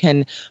 or you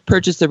can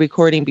purchase the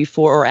recording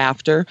before or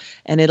after,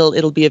 and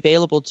it'll be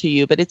available to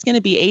you. But it's going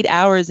to be 8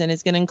 hours, and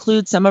it's going to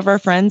include some of our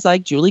friends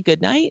like Julie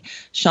Goodnight,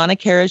 Shauna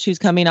Karish, who's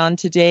coming on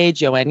today,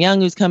 Joanne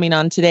Young, who's coming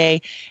on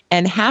today.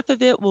 And half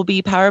of it will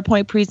be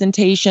PowerPoint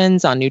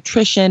presentations on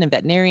nutrition and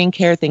veterinarian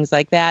care, things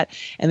like that.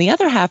 And the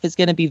other half is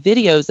going to be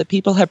videos that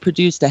people have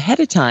produced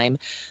ahead of time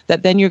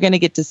that then you're going to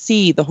get to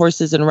see the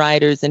horses and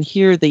riders and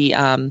hear the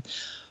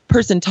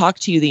person talk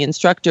to you, the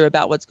instructor,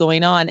 about what's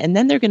going on. And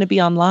then they're going to be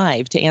on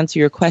live to answer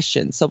your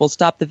questions. So we'll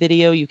stop the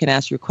video. You can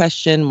ask your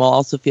question. We'll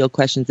also field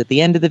questions at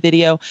the end of the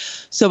video.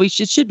 So it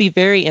should be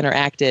very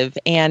interactive.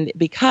 And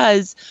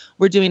because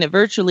we're doing it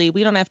virtually,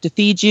 we don't have to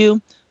feed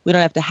you. We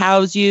don't have to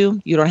house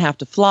you. You don't have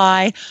to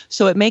fly.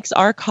 So it makes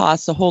our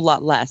costs a whole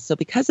lot less. So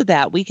because of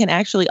that, we can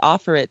actually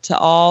offer it to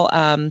all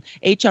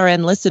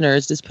HRN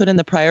listeners. Just put in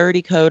the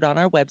priority code on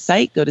our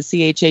website. Go to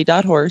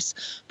cha.horse.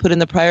 Put in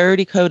the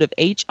priority code of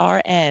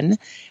HRN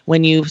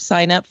when you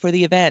sign up for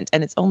the event.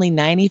 And it's only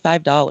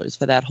 $95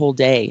 for that whole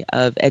day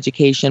of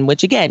education,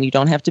 which, again, you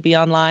don't have to be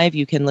on live.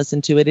 You can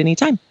listen to it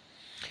anytime.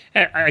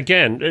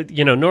 Again,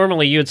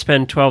 normally you'd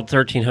spend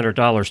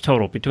 $1,200-1,300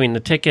 total between the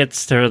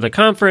tickets to the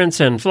conference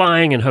and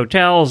flying and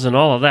hotels and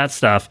all of that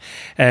stuff.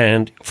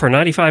 And for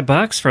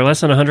 $95, for less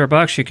than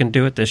 $100, you can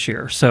do it this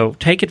year. So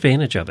take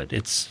advantage of it.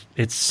 It's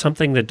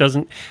something that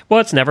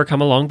it's never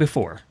come along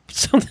before.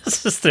 So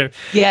this is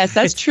Yes,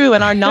 that's true.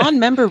 And our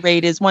non-member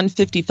rate is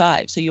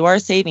 $155. So you are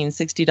saving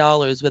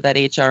 $60 with that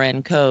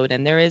HRN code.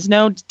 And there is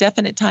no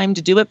definite time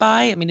to do it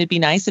by. I mean, it'd be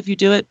nice if you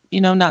do it,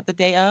 not the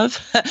day of.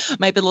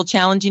 Might be a little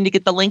challenging to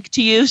get the link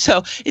to you. So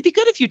it'd be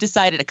good if you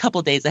decided a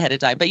couple days ahead of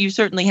time. But you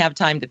certainly have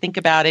time to think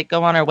about it.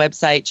 Go on our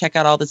website, check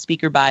out all the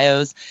speaker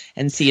bios,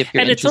 and see if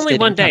you're interested. And it's only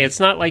one day. It's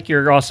not like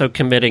you're also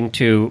committing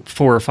to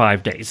 4 or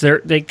 5 days.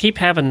 They keep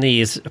having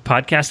these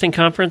podcasting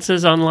attending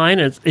conferences online.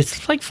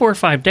 It's like 4 or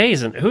 5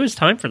 days, and who has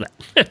time for that?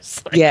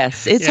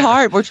 It's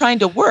hard. We're trying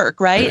to work,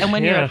 right? And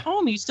when you're at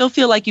home, you still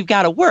feel like you've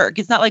got to work.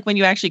 It's not like when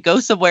you actually go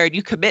somewhere and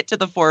you commit to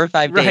the 4 or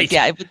 5 days. Right.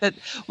 Yeah,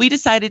 we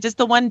decided just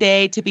the one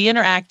day to be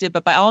interactive,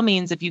 but by all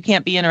means, if you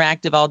can't be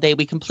interactive all day,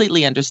 we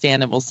completely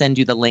understand, and we'll send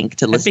you the link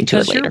to listen to it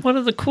later. Because you're one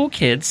of the cool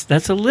kids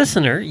that's a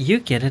listener, you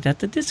get it at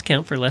the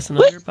discount for less than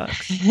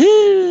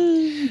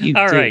 $100.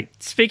 All right.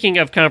 Speaking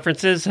of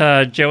conferences,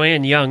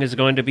 Joanne Young is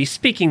going to be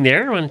speaking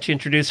there. Why don't you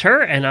introduce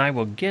her, and I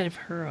will give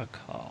her a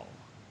call.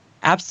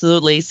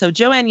 Absolutely. So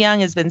Joanne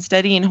Young has been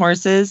studying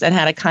horses and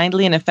how to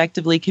kindly and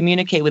effectively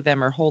communicate with them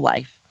her whole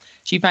life.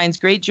 She finds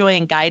great joy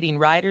in guiding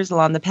riders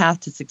along the path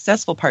to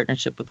successful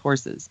partnership with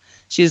horses.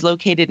 She is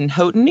located in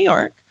Houghton, New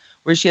York,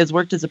 where she has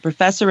worked as a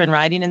professor and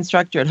riding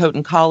instructor at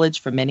Houghton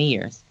College for many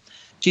years.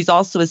 She's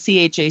also a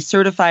CHA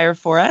certifier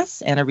for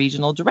us and a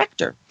regional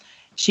director.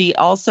 She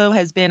also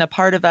has been a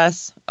part of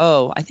us,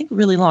 I think a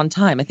really long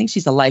time. I think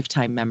she's a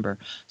lifetime member.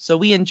 So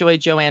we enjoy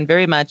Joanne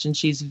very much, and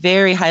she's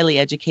very highly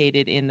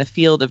educated in the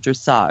field of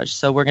dressage.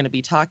 So we're going to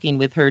be talking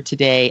with her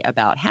today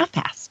about half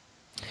pass.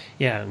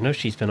 Yeah, I know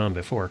she's been on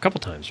before a couple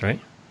times, right?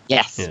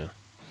 Yes. Yeah.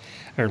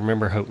 I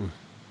remember Houghton.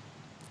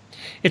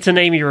 It's a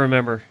name you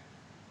remember.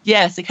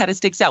 Yes, it kind of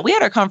sticks out. We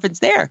had our conference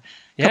there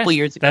a couple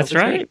years ago. That's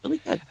right. Really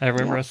good. I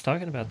remember us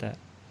talking about that.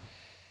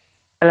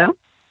 Hello?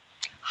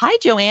 Hi,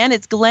 Joanne.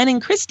 It's Glenn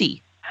and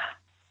Christy.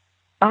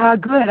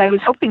 Good. I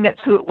was hoping that's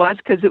who it was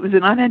because it was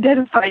an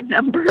unidentified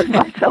number on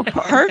my cell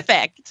phone.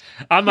 Perfect.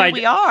 Here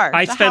we are.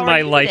 I So spend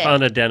my life today?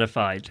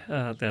 unidentified.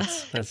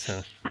 That's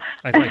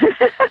I like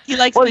it. He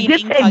likes Well, being you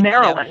did say incognito.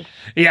 Maryland.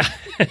 Yeah.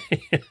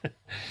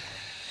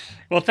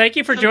 Well, thank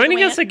you for joining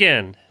Joanne, us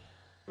again.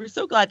 We're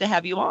so glad to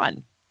have you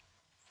on.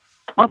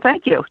 Well,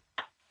 thank you.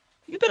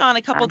 You've been on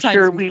a couple I'm times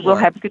sure before. we will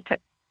have a good time.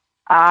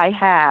 I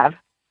have,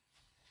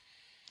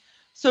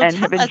 So and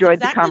tell have us enjoyed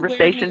the exactly where New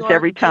conversations York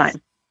every is.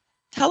 time.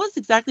 Tell us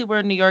exactly where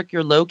in New York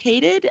you're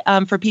located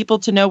for people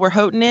to know where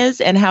Houghton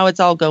is and how it's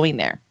all going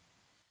there.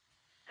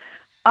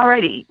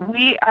 Alrighty.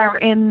 We are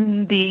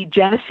in the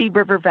Genesee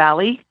River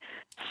Valley,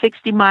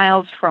 60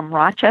 miles from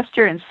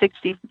Rochester and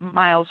 60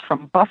 miles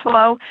from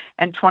Buffalo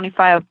and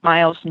 25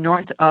 miles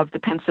north of the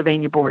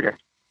Pennsylvania border.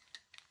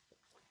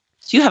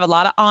 So you have a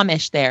lot of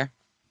Amish there.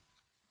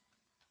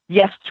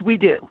 Yes, we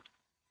do.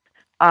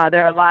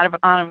 There are a lot of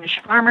Amish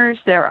farmers.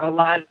 There are a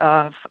lot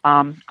of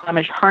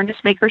Amish harness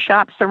maker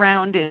shops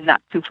around in not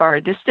too far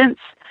a distance,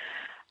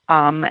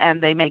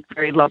 and they make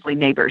very lovely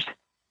neighbors.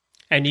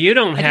 And you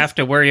don't have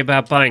to worry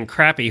about buying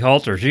crappy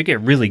halters. You get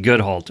really good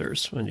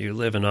halters when you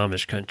live in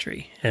Amish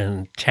country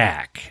and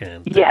tack.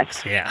 And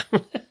yes. Yeah.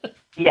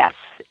 Yes.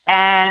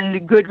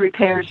 And good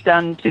repairs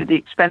done to the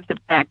expensive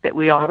tack that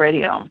we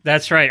already own.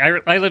 That's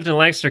right. I lived in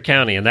Lancaster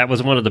County, and that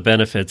was one of the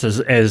benefits.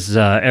 As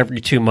every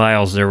 2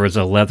 miles, there was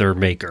a leather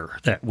maker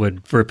that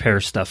would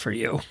repair stuff for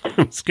you.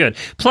 It's good.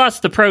 Plus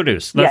the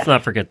produce. Let's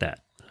not forget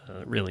that.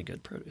 Really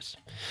good produce.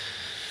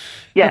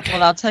 Yeah. Okay.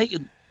 Well, I'll tell you,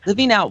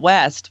 living out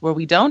west where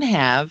we don't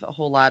have a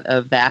whole lot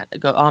of that,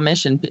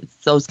 Amish and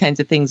those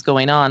kinds of things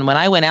going on. When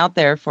I went out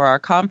there for our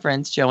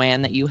conference,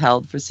 Joanne, that you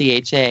held for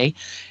CHA,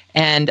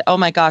 and oh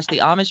my gosh, the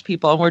Amish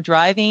people, we're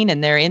driving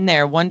and they're in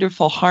their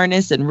wonderful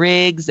harness and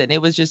rigs. And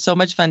it was just so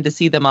much fun to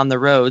see them on the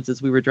roads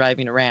as we were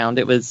driving around.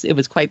 It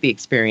was quite the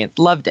experience.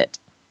 Loved it.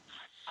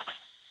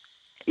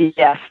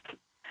 Yes.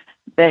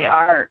 They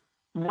are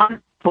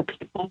wonderful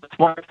people with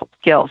wonderful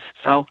skills.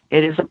 So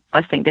it is a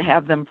blessing to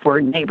have them for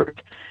neighbors.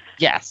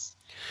 Yes.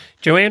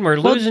 Joanne, we're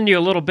losing you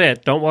a little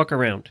bit. Don't walk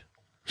around.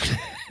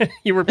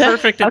 You were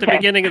perfect at the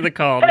beginning of the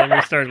call, and then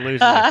we started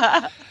losing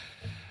you.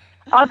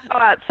 I'll go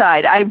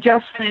outside. I've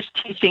just finished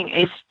teaching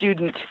a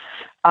student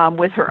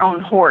with her own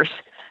horse.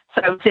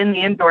 So I was in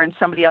the indoor and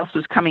somebody else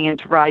was coming in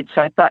to ride.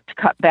 So I thought to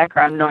cut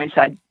background noise,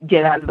 I'd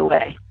get out of the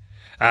way.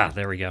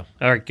 There we go.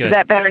 All right, good. Is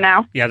that better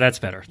now? Yeah, that's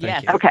better.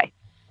 Thank you. Okay.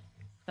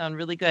 Sound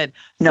really good.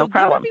 No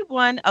problem. Give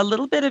everyone a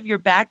little bit of your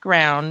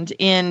background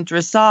in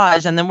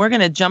dressage, and then we're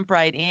going to jump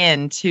right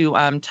into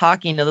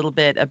talking a little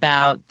bit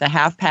about the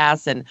half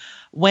pass and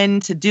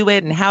when to do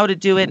it and how to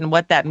do it and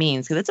what that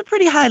means. Because it's a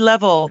pretty high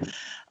level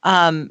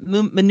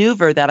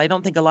maneuver that I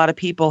don't think a lot of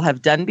people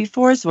have done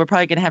before. So we're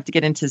probably going to have to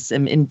get into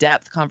some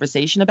in-depth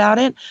conversation about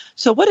it.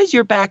 So what is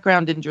your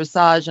background in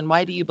dressage and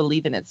why do you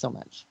believe in it so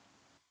much?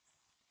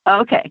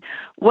 Okay.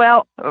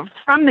 Well,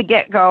 from the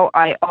get-go,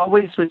 I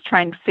always was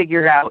trying to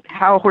figure out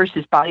how a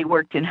horse's body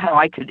worked and how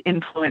I could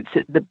influence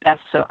it the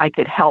best so I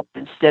could help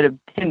instead of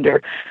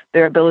hinder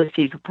their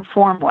ability to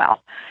perform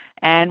well.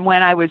 And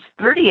when I was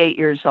 38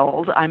 years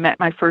old, I met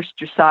my first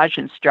dressage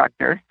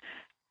instructor,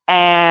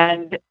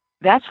 and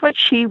that's what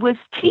she was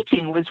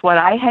teaching, was what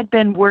I had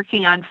been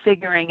working on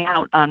figuring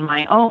out on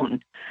my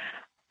own.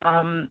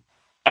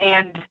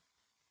 And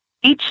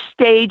each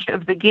stage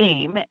of the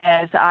game,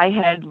 as I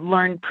had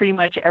learned pretty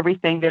much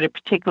everything that a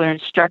particular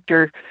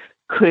instructor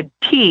could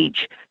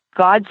teach,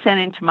 God sent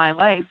into my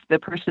life the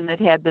person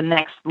that had the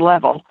next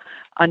level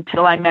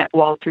until I met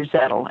Walter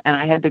Zettel. And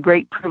I had the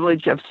great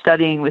privilege of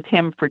studying with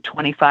him for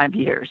 25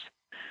 years.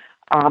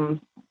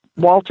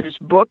 Walter's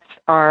books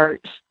are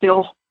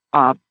still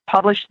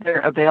published. They're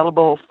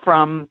available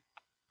from,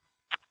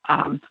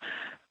 can't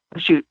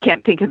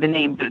think of the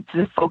name, but it's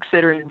the folks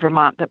that are in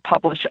Vermont that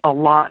publish a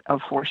lot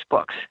of horse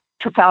books.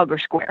 Trafalgar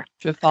Square.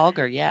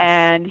 Trafalgar, yes.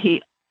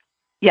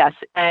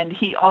 And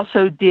he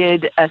also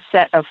did a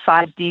set of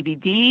 5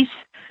 DVDs,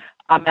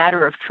 A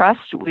Matter of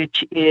Trust,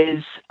 which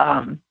is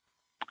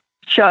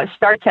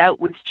starts out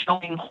with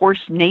showing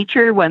horse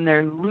nature when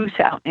they're loose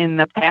out in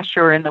the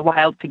pasture or in the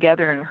wild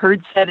together in a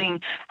herd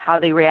setting, how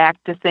they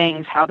react to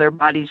things, how their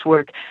bodies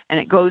work, and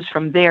it goes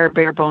from there,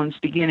 bare bones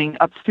beginning,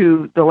 up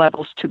through the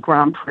levels to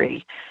Grand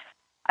Prix.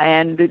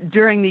 And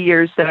during the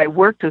years that I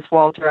worked with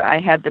Walter, I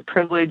had the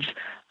privilege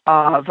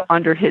of,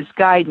 under his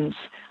guidance,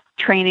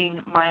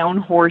 training my own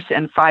horse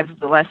and 5 of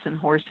the lesson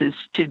horses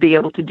to be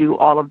able to do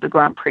all of the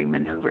Grand Prix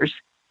maneuvers,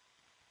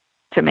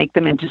 to make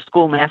them into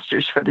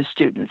schoolmasters for the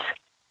students.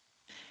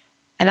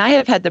 And I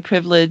have had the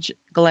privilege,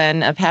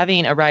 Glenn, of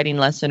having a riding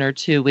lesson or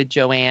two with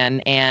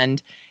Joanne,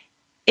 and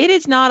it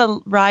is not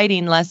a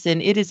riding lesson,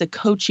 it is a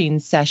coaching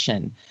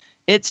session.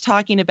 It's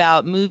talking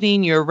about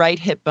moving your right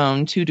hip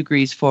bone 2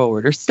 degrees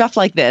forward or stuff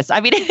like this. I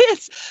mean, it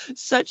is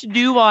such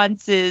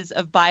nuances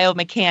of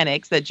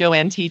biomechanics that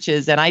Joanne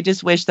teaches. And I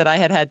just wish that I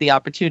had the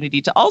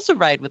opportunity to also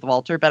ride with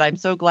Walter. But I'm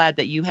so glad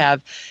that you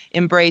have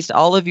embraced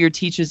all of your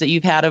teachers that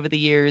you've had over the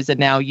years. And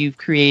now you've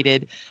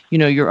created,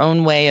 your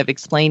own way of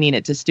explaining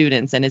it to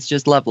students. And it's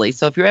just lovely.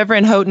 So if you're ever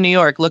in Houghton, New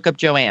York, look up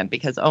Joanne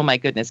because, oh my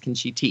goodness, can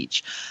she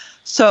teach?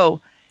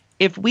 So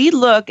if we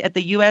look at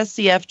the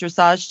USCF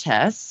dressage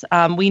tests,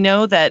 we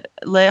know that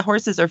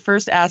horses are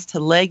first asked to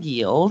leg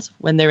yield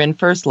when they're in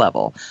first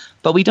level,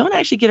 but we don't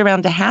actually get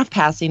around to half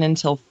passing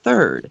until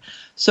third.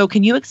 So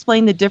can you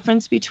explain the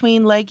difference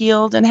between leg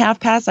yield and half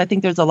pass? I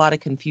think there's a lot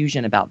of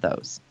confusion about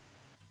those.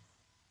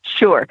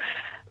 Sure.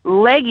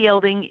 Leg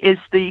yielding is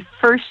the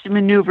first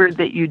maneuver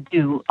that you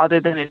do other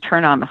than a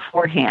turn on the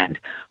forehand,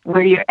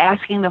 where you're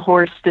asking the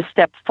horse to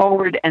step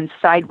forward and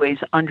sideways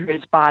under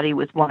his body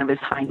with one of his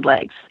hind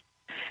legs.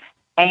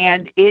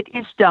 And it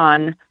is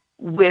done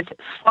with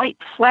slight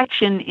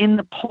flexion in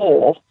the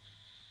pole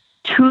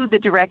to the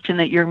direction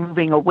that you're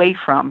moving away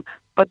from,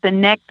 but the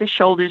neck, the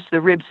shoulders, the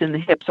ribs, and the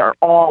hips are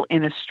all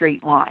in a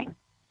straight line.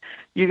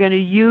 You're going to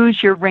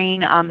use your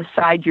rein on the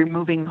side you're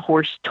moving the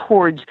horse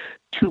towards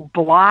to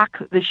block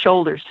the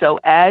shoulders. So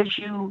as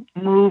you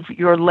move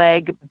your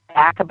leg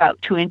back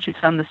about 2 inches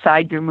on the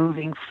side you're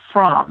moving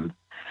from,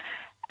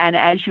 and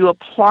as you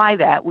apply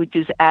that, which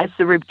is as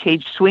the rib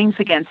cage swings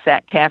against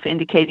that calf,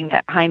 indicating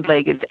that hind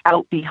leg is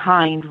out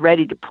behind,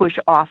 ready to push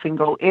off and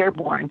go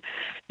airborne,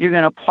 you're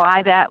going to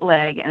apply that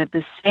leg, and at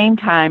the same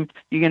time,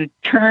 you're going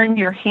to turn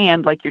your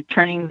hand like you're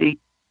turning the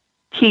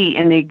key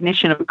in the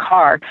ignition of a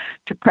car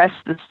to press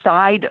the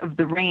side of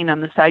the rein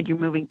on the side you're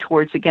moving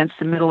towards against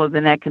the middle of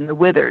the neck and the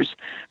withers,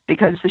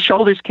 because the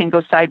shoulders can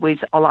go sideways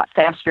a lot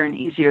faster and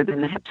easier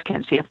than the hips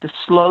can, so you have to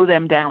slow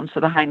them down so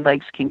the hind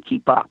legs can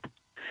keep up.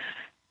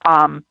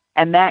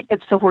 And that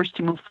gets the horse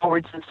to move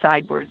forwards and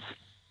sidewards.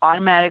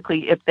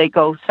 Automatically, if they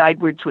go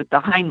sidewards with the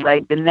hind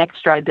leg, the next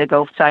stride they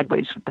go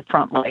sideways with the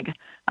front leg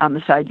on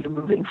the side you're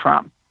moving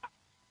from.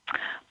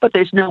 But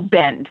there's no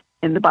bend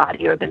in the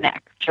body or the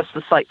neck, just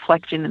a slight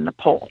flexion in the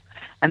pole.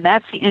 And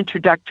that's the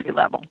introductory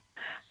level.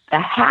 The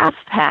half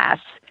pass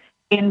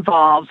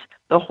involves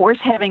the horse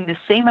having the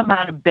same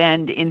amount of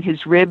bend in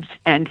his ribs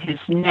and his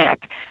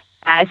neck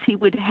as he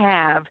would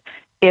have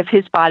if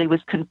his body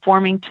was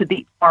conforming to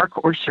the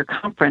arc or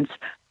circumference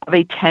of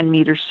a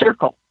 10-meter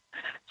circle.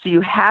 So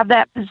you have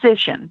that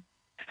position.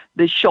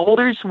 The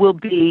shoulders will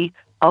be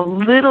a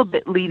little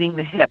bit leading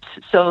the hips.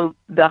 So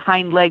the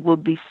hind leg will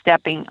be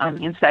stepping on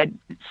the inside.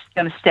 It's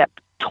going to step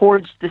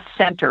towards the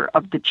center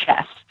of the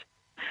chest.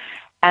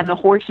 And the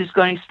horse is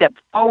going to step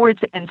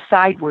forwards and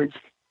sidewards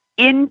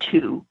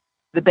into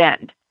the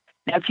bend.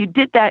 Now, if you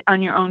did that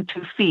on your own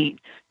 2 feet,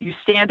 you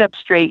stand up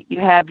straight,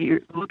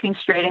 you're looking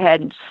straight ahead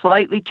and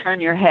slightly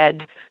turn your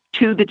head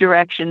to the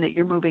direction that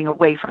you're moving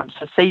away from.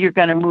 So say you're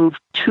going to move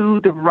to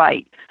the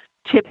right,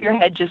 tip your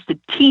head just a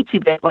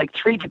teensy bit, like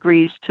 3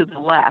 degrees to the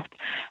left,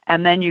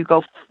 and then you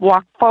go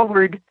walk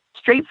forward,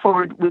 straight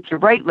forward with your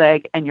right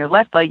leg, and your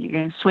left leg, you're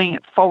going to swing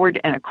it forward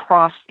and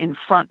across in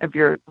front of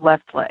your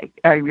left leg,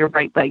 or your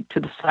right leg to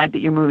the side that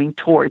you're moving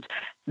towards.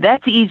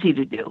 That's easy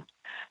to do.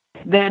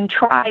 Then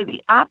try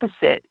the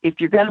opposite. If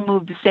you're going to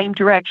move the same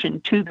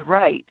direction to the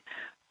right,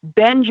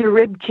 bend your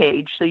rib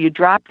cage so you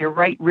drop your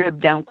right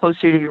rib down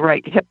closer to your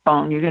right hip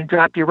bone. You're going to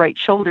drop your right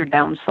shoulder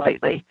down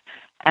slightly,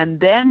 and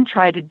then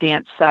try to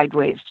dance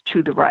sideways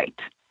to the right.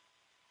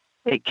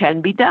 It can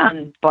be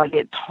done, but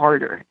it's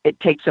harder. It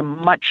takes a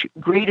much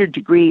greater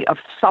degree of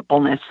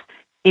suppleness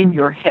in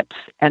your hips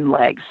and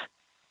legs.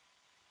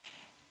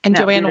 And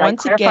now, Joanne,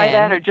 once again, clarify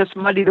that or just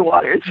muddy the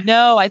waters?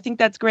 No, I think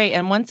that's great.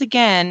 And once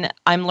again,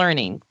 I'm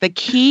learning the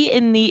key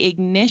in the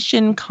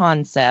ignition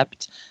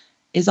concept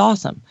is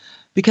awesome,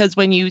 because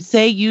when you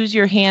say use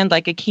your hand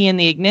like a key in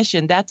the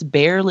ignition, that's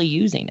barely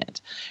using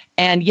it.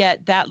 And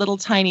yet that little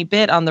tiny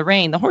bit on the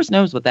rein, the horse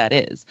knows what that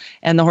is,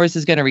 and the horse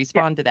is going to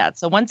respond to that.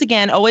 So once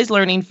again, always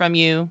learning from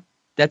you.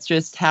 That's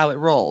just how it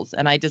rolls.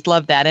 And I just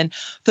love that. And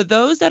for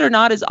those that are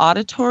not as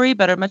auditory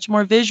but are much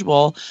more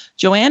visual,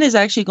 Joanne is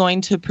actually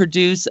going to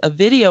produce a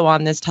video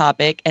on this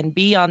topic and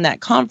be on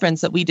that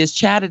conference that we just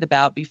chatted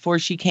about before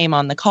she came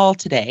on the call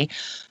today.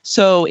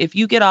 So if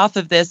you get off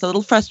of this a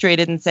little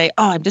frustrated and say,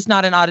 oh, I'm just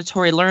not an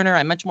auditory learner,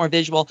 I'm much more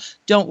visual,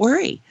 don't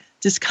worry.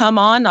 Just come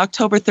on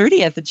October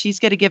 30th and she's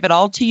going to give it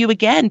all to you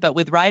again, but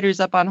with riders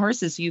up on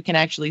horses so you can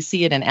actually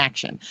see it in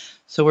action.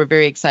 So we're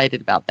very excited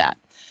about that.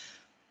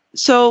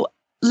 So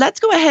let's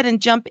go ahead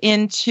and jump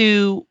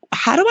into,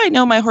 how do I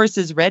know my horse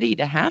is ready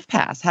to half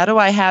pass? How do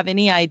I have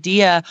any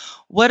idea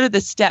what are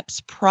the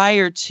steps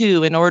prior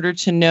to in order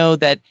to know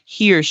that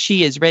he or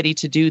she is ready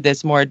to do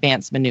this more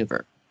advanced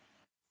maneuver?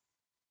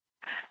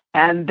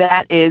 And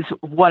that is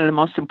one of the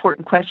most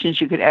important questions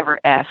you could ever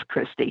ask,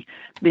 Christy,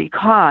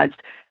 because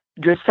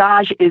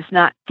dressage is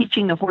not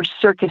teaching the horse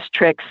circus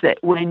tricks that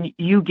when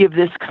you give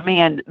this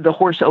command, the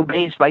horse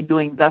obeys by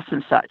doing thus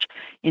and such.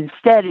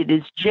 Instead, it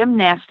is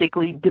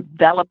gymnastically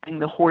developing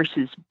the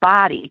horse's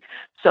body.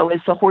 So as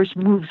the horse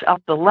moves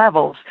up the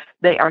levels,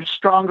 they are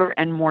stronger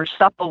and more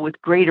supple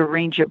with greater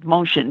range of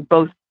motion,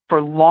 both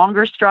for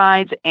longer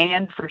strides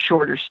and for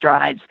shorter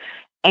strides,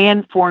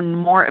 and for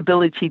more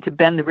ability to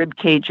bend the rib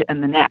cage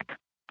and the neck.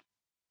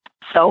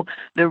 So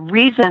the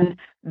reason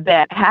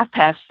that half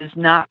pass does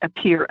not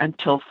appear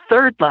until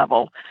third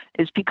level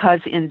is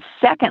because in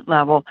second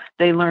level,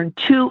 they learn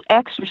 2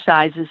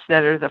 exercises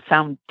that are the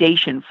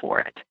foundation for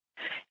it.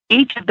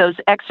 Each of those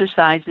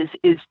exercises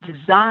is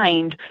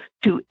designed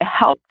to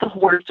help the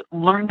horse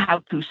learn how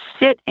to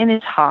sit in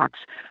his hocks,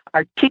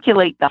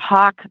 articulate the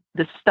hock,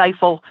 the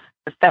stifle,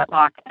 the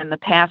fetlock, and the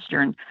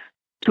pastern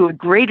to a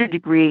greater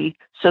degree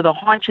so the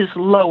haunches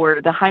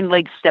lower, the hind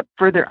legs step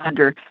further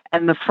under,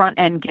 and the front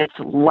end gets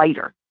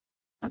lighter.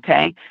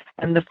 Okay?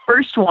 And the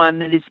first one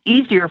that is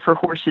easier for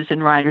horses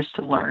and riders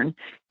to learn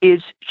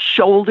is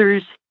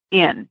shoulders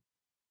in.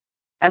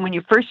 And when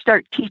you first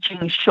start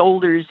teaching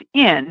shoulders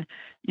in,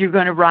 you're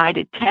going to ride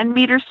a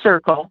 10-meter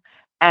circle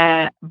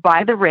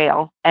by the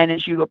rail. And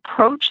as you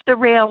approach the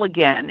rail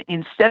again,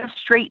 instead of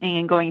straightening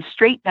and going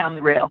straight down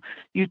the rail,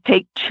 you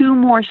take 2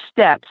 more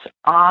steps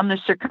on the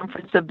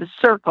circumference of the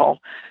circle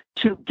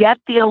to get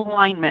the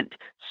alignment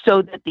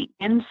so that the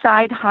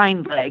inside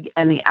hind leg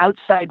and the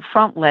outside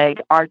front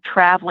leg are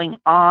traveling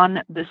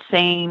on the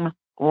same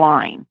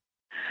line.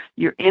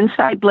 Your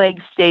inside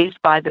leg stays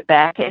by the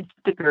back edge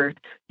of the girth.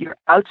 Your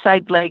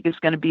outside leg is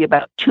going to be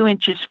about 2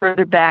 inches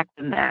further back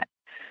than that.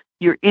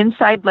 Your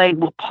inside leg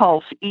will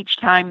pulse each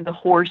time the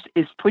horse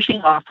is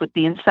pushing off with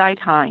the inside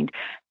hind,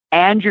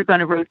 and you're going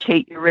to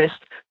rotate your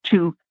wrist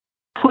to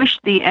push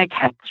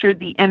capture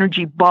the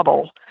energy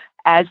bubble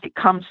as it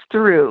comes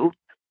through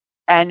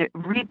and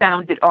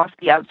rebound it off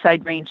the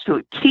outside rein so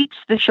it keeps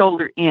the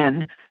shoulder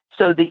in,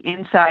 so the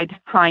inside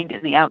hind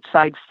and the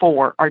outside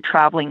fore are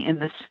traveling in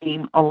the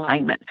same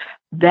alignment.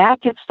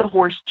 That gets the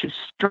horse to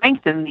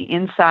strengthen the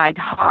inside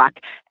hock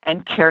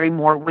and carry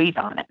more weight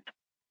on it.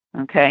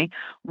 Okay?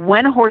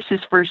 When a horse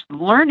is first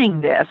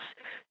learning this,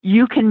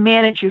 you can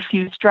manage a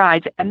few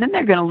strides, and then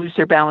they're going to lose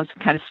their balance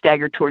and kind of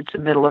stagger towards the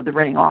middle of the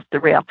ring off the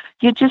rail.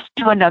 You just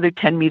do another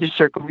 10-meter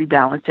circle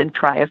rebalance and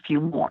try a few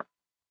more.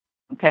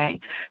 Okay?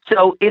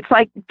 So it's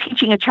like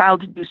teaching a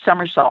child to do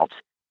somersaults.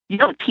 You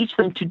don't teach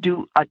them to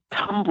do a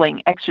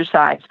tumbling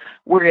exercise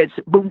where it's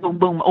boom, boom,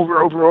 boom, over,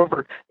 over,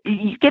 over.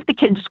 You get the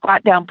kid to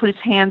squat down, put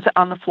his hands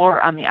on the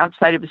floor on the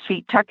outside of his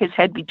feet, tuck his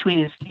head between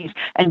his knees,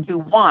 and do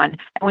one.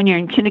 And when you're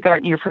in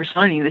kindergarten, you're first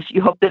learning this,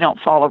 you hope they don't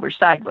fall over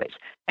sideways.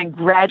 And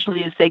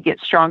gradually, as they get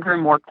stronger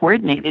and more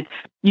coordinated,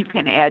 you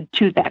can add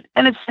to that.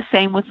 And it's the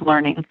same with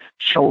learning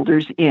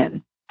shoulders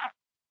in.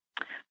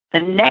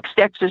 The next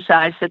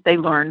exercise that they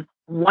learn,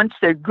 once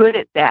they're good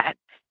at that,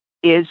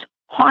 is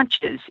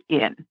haunches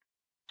in.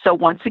 So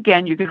once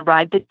again, you're going to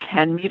ride the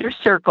 10-meter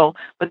circle,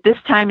 but this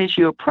time as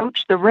you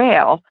approach the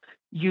rail,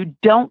 you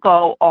don't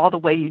go all the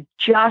way. You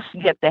just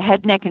get the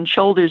head, neck, and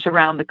shoulders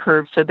around the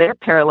curve so they're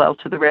parallel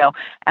to the rail,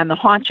 and the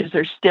haunches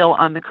are still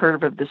on the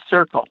curve of the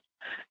circle.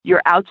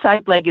 Your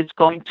outside leg is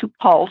going to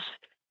pulse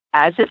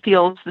as it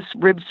feels the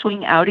rib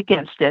swing out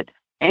against it,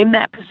 in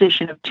that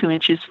position of 2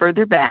 inches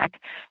further back,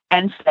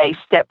 and say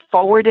step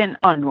forward and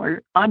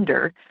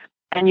under,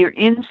 and your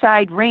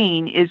inside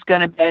rein is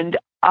going to bend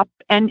up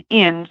and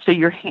in, so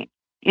your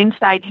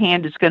inside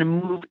hand is going to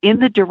move in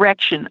the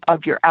direction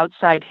of your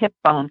outside hip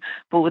bone,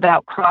 but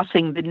without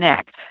crossing the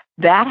neck.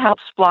 That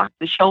helps block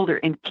the shoulder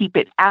and keep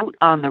it out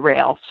on the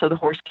rail so the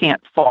horse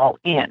can't fall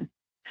in.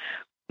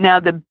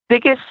 Now, the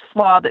biggest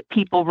flaw that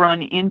people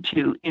run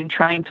into in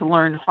trying to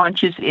learn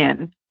haunches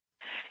in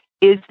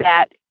is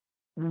that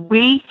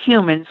we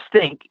humans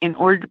think in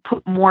order to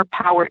put more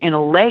power in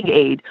a leg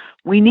aid,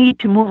 we need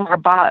to move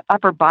our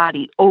upper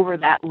body over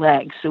that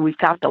leg. So we've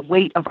got the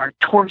weight of our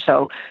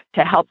torso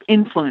to help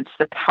influence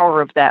the power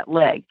of that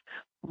leg.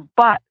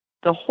 But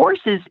the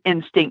horse's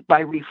instinct by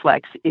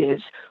reflex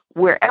is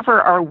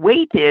wherever our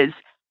weight is,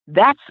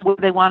 that's where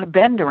they want to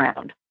bend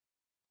around,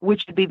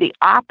 which would be the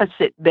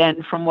opposite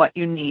bend from what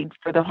you need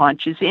for the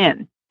haunches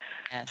in.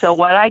 Yes. So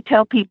what I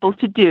tell people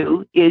to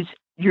do is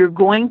you're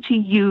going to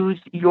use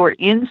your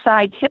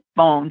inside hip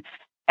bone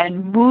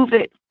and move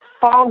it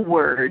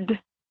forward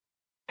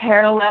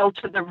parallel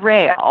to the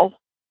rail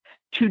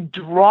to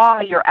draw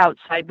your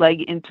outside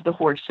leg into the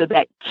horse, so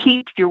that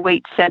keeps your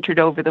weight centered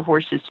over the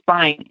horse's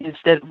spine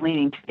instead of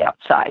leaning to the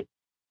outside.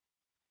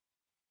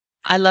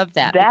 I love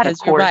that because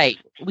you're right.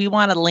 We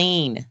want to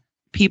lean.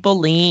 People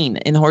lean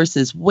in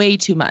horses way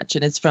too much.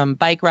 And it's from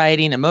bike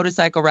riding and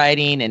motorcycle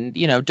riding and,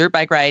 dirt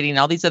bike riding,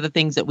 all these other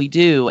things that we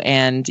do.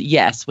 And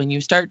yes, when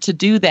you start to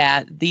do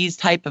that, these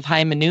type of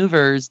high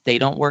maneuvers, they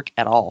don't work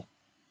at all.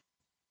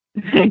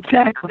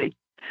 Exactly.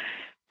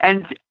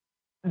 And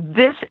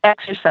this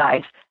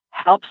exercise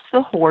helps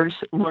the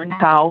horse learn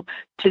how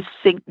to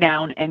sink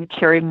down and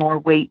carry more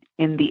weight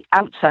in the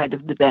outside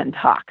of the bend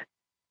hock.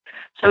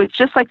 So it's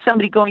just like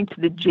somebody going to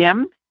the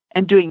gym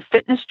and doing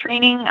fitness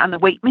training on the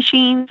weight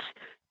machines.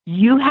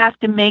 You have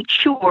to make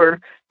sure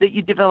that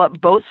you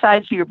develop both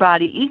sides of your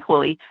body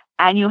equally,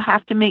 and you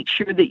have to make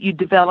sure that you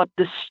develop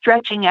the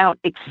stretching out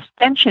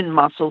extension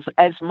muscles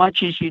as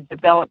much as you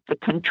develop the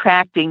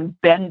contracting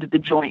bend the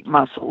joint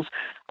muscles.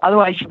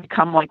 Otherwise, you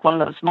become like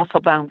one of those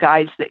muscle-bound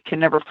guys that can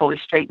never fully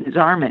straighten his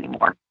arm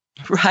anymore.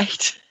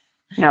 Right.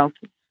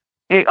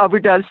 It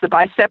overdoes the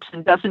biceps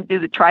and doesn't do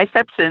the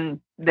triceps, and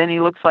then he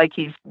looks like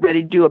he's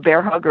ready to do a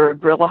bear hug or a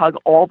gorilla hug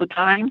all the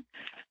time.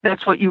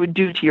 That's what you would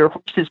do to your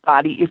horse's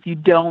body if you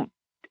don't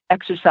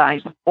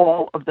exercise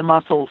all of the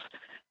muscles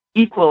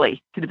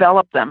equally to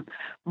develop them.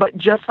 But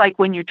just like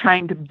when you're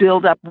trying to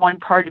build up one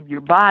part of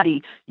your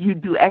body, you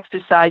do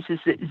exercises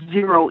that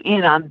zero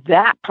in on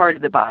that part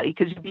of the body,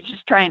 because if you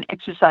just try and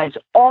exercise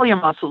all your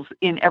muscles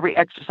in every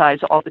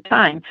exercise all the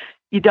time,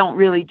 you don't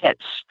really get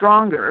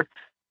stronger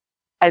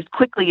as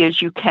quickly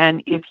as you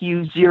can if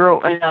you zero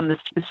in on the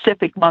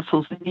specific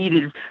muscles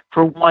needed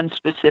for one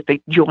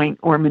specific joint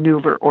or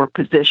maneuver or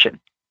position.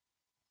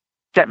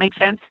 Does that make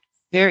sense?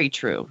 Very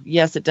true.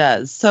 Yes, it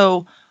does.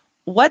 So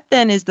what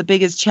then is the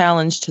biggest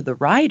challenge to the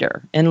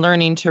rider in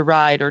learning to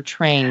ride or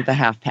train the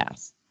half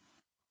pass?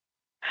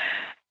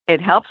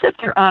 It helps if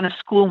you're on a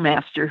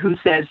schoolmaster who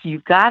says,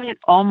 you've got it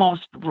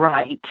almost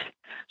right,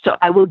 so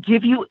I will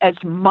give you as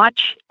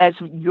much as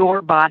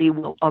your body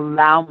will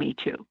allow me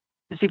to.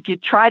 Because if you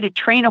try to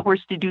train a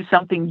horse to do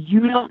something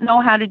you don't know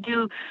how to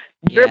do,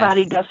 your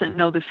body doesn't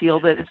know the feel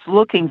that it's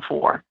looking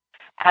for.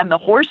 And the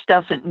horse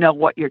doesn't know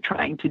what you're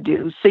trying to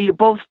do. So you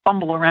both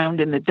fumble around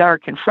in the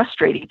dark and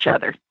frustrate each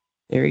other.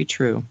 Very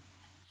true.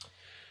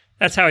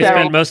 That's how I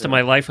spend most of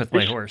my life with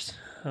my horse.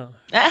 Oh.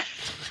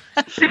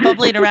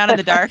 Bubbling around in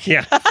the dark.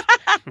 Yeah,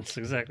 that's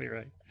exactly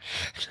right.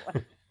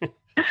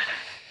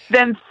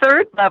 Then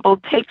third level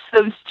takes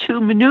those two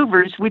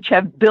maneuvers, which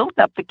have built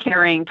up the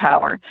carrying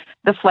power,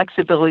 the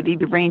flexibility,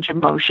 the range of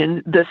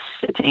motion, the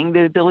sitting,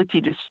 the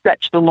ability to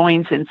stretch the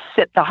loins and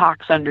sit the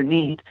hocks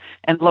underneath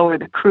and lower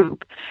the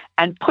croup,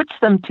 and puts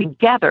them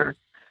together.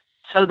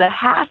 So the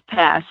half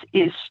pass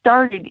is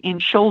started in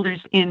shoulders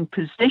in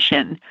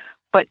position,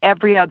 but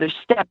every other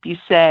step you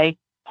say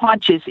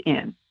haunches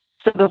in.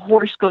 So the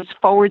horse goes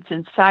forwards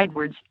and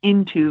sidewards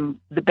into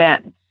the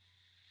bend.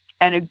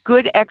 And a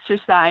good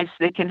exercise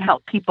that can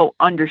help people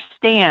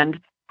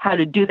understand how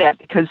to do that,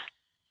 because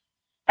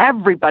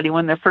everybody,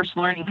 when they're first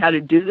learning how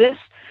to do this,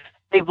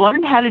 they've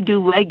learned how to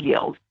do leg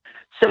yield.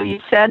 So you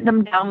send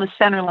them down the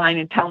center line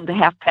and tell them to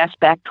half pass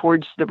back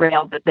towards the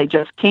rail that they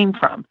just came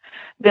from.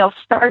 They'll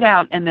start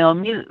out and they'll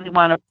immediately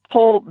want to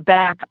pull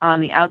back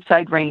on the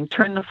outside rein,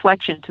 turn the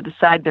flexion to the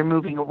side they're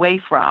moving away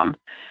from,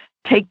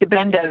 take the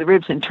bend out of the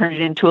ribs and turn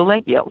it into a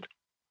leg yield.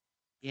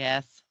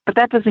 Yes. But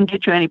that doesn't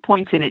get you any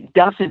points, and it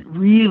doesn't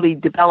really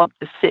develop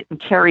the sit and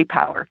carry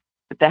power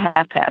that the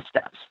half pass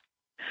does.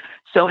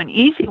 So an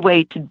easy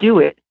way to do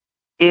it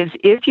is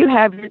if you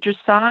have your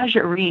dressage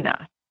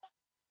arena,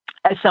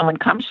 as someone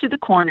comes to the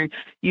corner,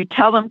 you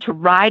tell them to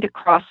ride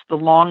across the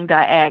long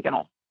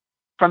diagonal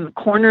from the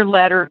corner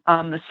letter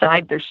on the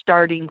side they're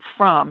starting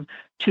from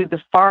to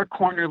the far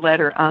corner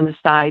letter on the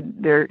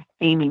side they're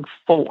aiming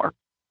for.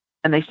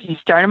 And you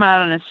start them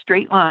out on a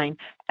straight line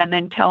and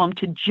then tell them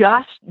to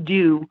just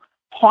do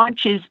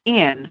haunches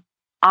in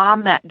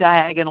on that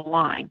diagonal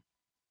line.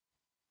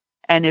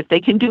 And if they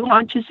can do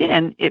haunches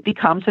in, it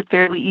becomes a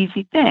fairly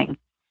easy thing.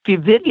 If you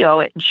video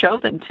it and show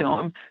them to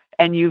them,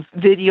 and you've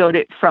videoed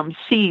it from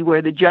C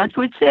where the judge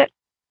would sit,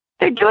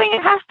 they're doing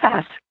a half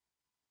pass.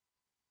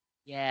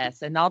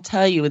 Yes, and I'll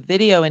tell you, with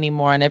video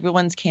anymore on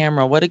everyone's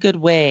camera, what a good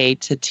way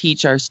to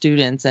teach our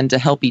students and to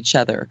help each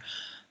other.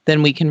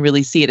 Then we can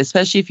really see it,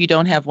 especially if you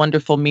don't have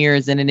wonderful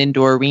mirrors in an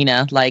indoor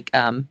arena like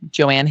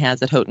Joanne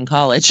has at Houghton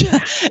College.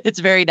 It's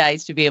very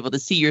nice to be able to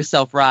see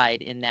yourself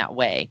ride in that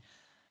way.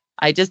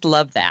 I just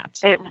love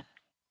that.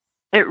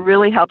 It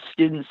really helps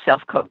students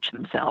self-coach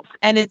themselves.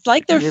 And it's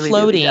like they're really,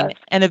 floating. Really,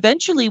 and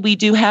eventually we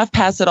do half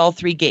pass at all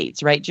three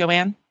gates, right,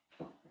 Joanne?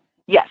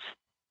 Yes.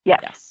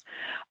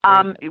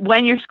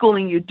 When you're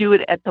schooling, you do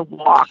it at the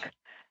walk.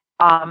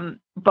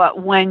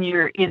 But when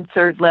you're in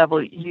third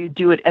level, you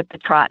do it at the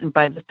trot, and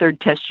by the third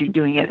test, you're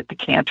doing it at the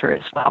canter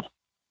as well.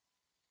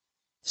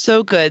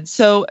 So good.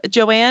 So,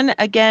 Joanne,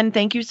 again,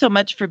 thank you so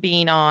much for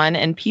being on.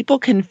 And people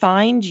can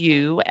find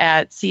you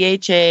at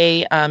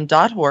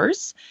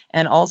cha.horse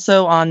and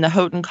also on the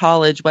Houghton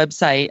College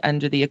website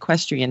under the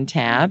equestrian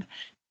tab.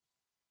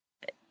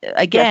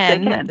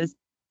 Again, the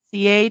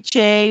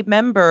CHA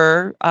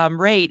member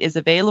rate is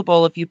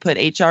available if you put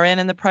HRN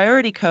in the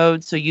priority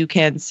code, so you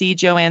can see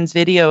Joanne's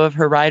video of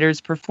her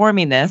riders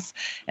performing this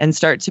and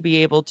start to be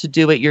able to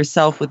do it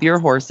yourself with your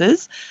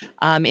horses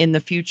in the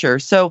future.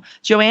 So,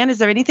 Joanne, is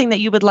there anything that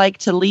you would like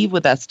to leave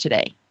with us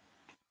today?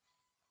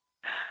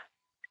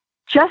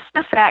 Just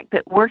the fact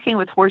that working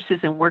with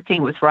horses and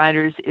working with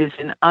riders is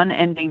an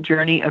unending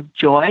journey of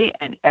joy,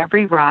 and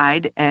every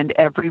ride and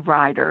every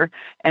rider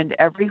and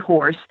every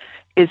horse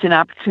is an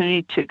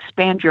opportunity to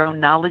expand your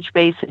own knowledge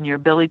base and your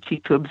ability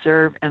to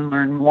observe and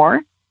learn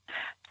more.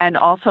 And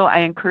also, I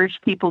encourage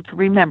people to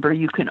remember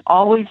you can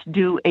always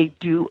do a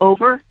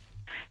do-over,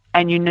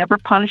 and you never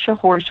punish a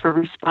horse for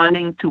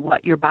responding to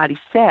what your body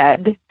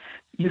said.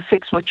 You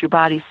fix what your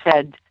body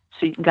said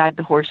so you can guide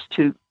the horse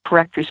to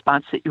correct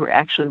response that you were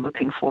actually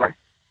looking for.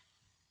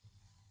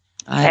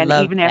 And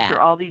even after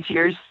all these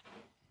years,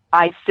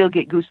 I still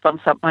get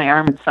goosebumps up my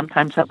arm and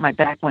sometimes up my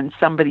back when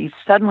somebody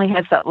suddenly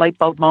has that light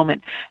bulb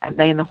moment and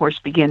they and the horse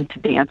begin to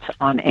dance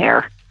on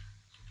air.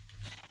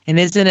 And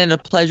isn't it a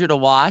pleasure to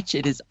watch?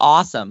 It is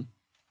awesome.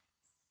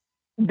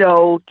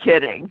 No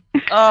kidding.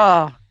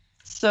 Oh,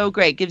 so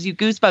great. Gives you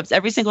goosebumps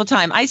every single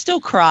time. I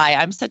still cry.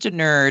 I'm such a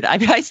nerd.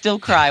 I still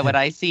cry when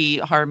I see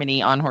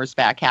Harmony on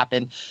horseback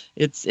happen.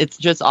 It's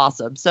just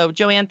awesome. So,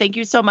 Joanne, thank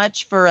you so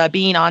much for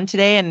being on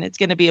today. And it's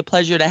going to be a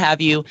pleasure to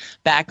have you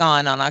back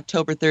on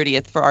October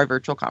 30th for our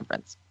virtual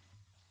conference.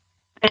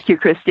 Thank you,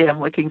 Christy. I'm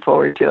looking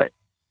forward to it.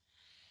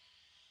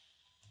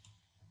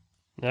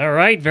 All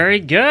right, very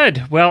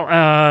good.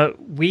 Well,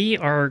 you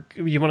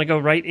want to go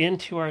right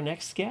into our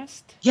next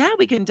guest? Yeah,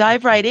 we can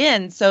dive right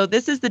in. So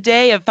this is the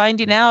day of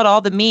finding out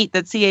all the meat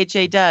that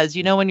CHA does.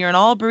 You know, when you're an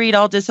all-breed,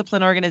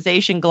 all-discipline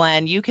organization,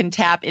 Glenn, you can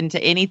tap into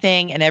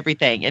anything and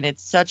everything, and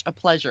it's such a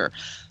pleasure.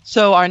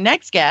 So our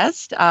next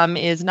guest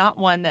is not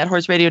one that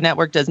Horse Radio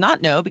Network does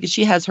not know because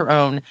she has her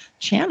own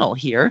channel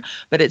here,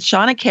 but it's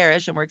Shauna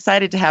Karish, and we're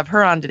excited to have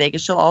her on today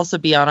because she'll also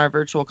be on our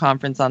virtual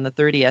conference on the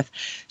 30th.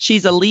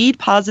 She's a lead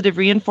positive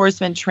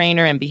reinforcement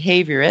trainer and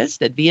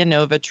behaviorist at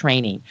Villanova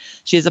Training.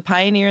 She is a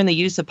pioneer in the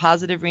use of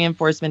positive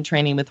reinforcement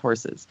training with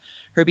horses.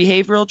 Her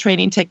behavioral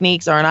training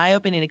techniques are an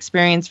eye-opening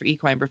experience for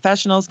equine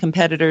professionals,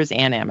 competitors,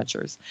 and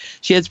amateurs.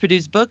 She has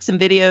produced books and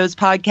videos,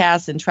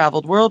 podcasts, and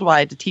traveled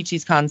worldwide to teach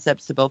these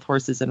concepts to both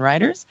horses and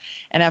riders.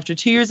 And after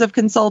 2 years of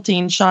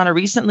consulting, Shauna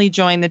recently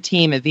joined the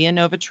team at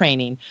Villanova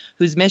Training,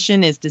 whose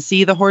mission is to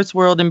see the horse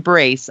world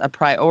embrace a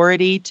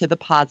priority to the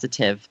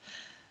positive.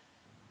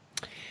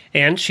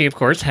 And she, of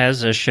course,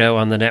 has a show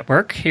on the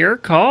network here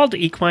called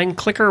Equine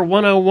Clicker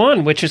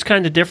 101, which is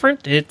kind of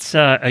different. It's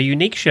a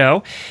unique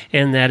show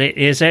in that it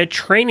is a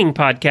training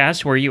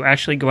podcast where you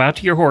actually go out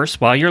to your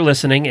horse while you're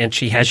listening, and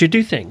she has you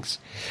do things.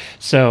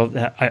 So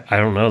I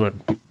don't know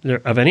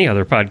of any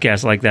other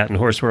podcast like that in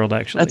horse world,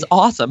 actually. That's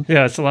awesome.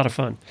 Yeah, it's a lot of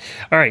fun.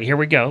 All right, here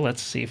we go.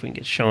 Let's see if we can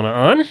get Shauna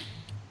on.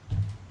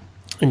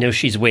 I know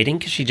she's waiting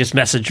because she just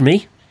messaged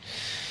me.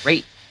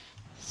 Great.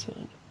 So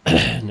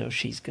I know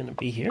she's going to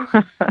be here.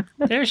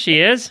 There she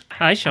is.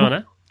 Hi,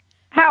 Shauna.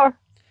 Hi,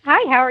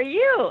 how are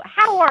you?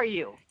 How are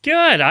you?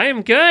 Good. I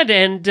am good.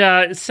 And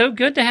it's so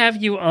good to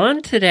have you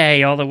on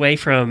today all the way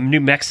from New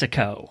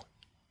Mexico.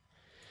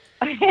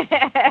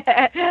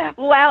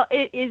 Well,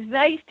 it is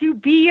nice to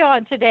be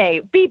on today.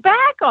 Be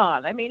back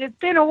on. I mean, it's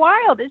been a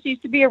while. This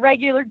used to be a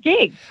regular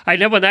gig. I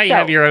know, but now you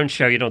have your own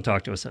show. You don't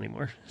talk to us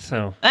anymore.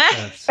 So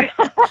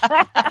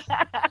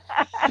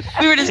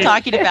we were just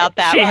talking about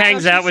that. She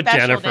hangs out with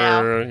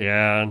Jennifer.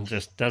 Yeah, and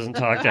just doesn't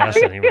talk to us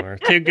anymore.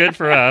 Too good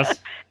for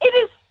us.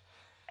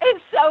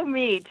 It's so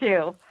me,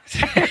 too.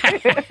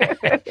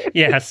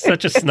 Yeah,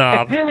 such a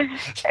snob. I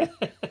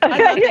love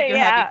that you're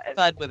having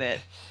fun with it.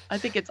 I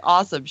think it's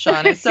awesome,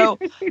 Shauna. So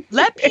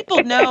let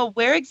people know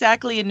where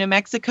exactly in New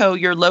Mexico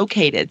you're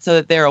located so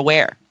that they're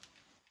aware.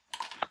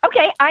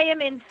 Okay, I am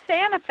in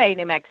Santa Fe,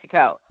 New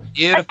Mexico.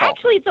 Beautiful.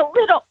 Actually, it's a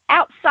little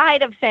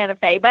outside of Santa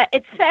Fe, but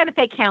it's Santa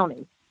Fe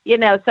County. You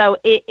know, so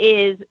it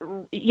is,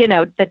 you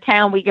know, the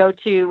town we go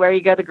to where you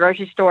go to the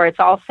grocery store. It's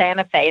all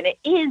Santa Fe, and it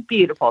is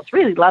beautiful. It's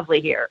really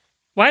lovely here.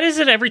 Why does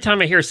it every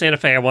time I hear Santa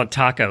Fe, I want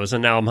tacos,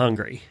 and now I'm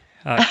hungry?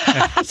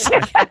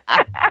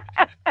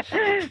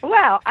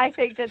 Well, I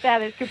think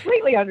that is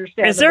completely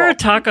understandable. Is there a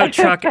taco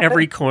truck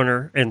every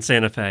corner in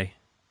Santa Fe?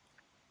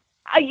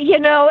 You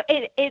know,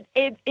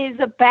 it is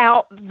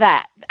about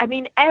that. I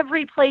mean,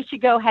 every place you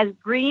go has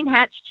green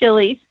hatch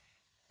chilies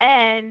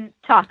and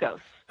tacos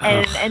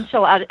and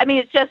enchiladas. I mean,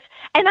 it's just,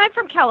 and I'm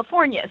from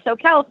California. So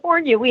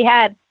California, we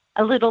had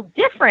a little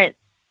different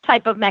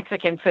type of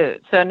Mexican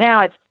food. So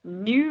now it's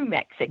New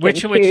Mexican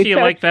Which food. do you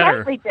like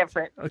better? Slightly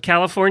different.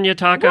 California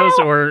tacos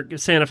or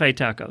Santa Fe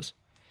tacos?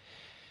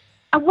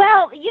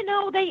 Well, you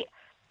know,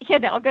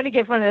 I'm going to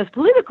give one of those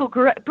politically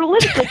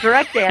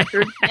correct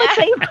answers, but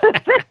they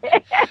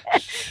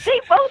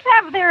both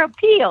have their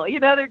appeal.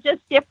 They're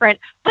just different.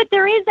 But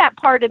there is that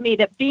part of me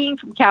that, being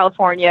from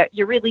California,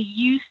 you're really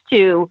used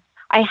to.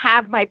 I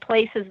have my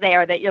places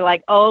there that you're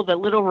like, oh, the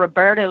little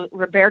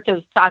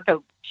Roberto's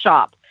taco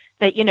shop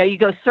that, you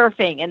go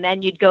surfing, and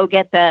then you'd go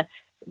get the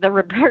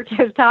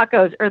Roberto's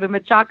tacos or the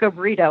Machaco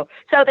burrito.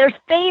 So there's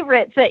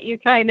favorites that you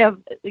kind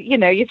of,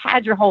 you've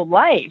had your whole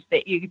life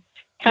that you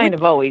kind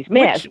of always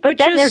miss. But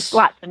then there's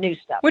lots of new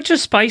stuff. Which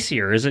is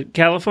spicier? Is it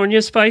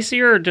California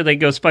spicier, or do they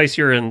go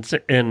spicier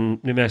in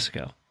New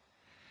Mexico?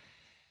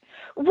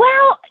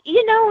 Well,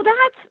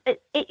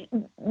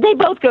 they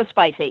both go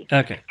spicy.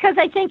 Okay. Because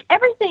I think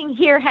everything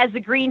here has the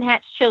green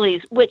hatch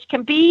chilies, which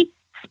can be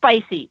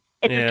spicy.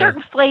 It's a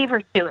certain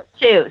flavor to it,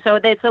 too. So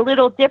it's a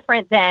little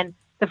different than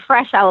the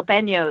fresh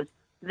jalapenos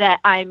that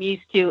I'm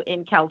used to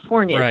in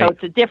California. Right. So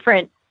it's a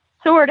different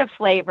sort of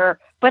flavor.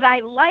 But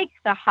I like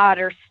the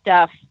hotter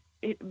stuff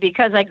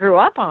because I grew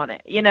up on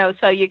it,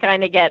 so you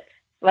kind of get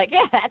like,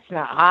 yeah, that's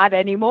not hot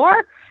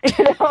anymore.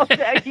 So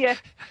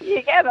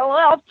you get a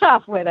little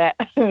tough with it.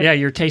 Yeah,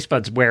 your taste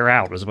buds wear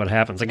out is what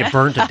happens. They get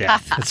burned to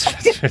death.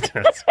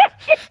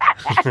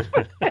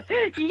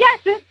 Yes,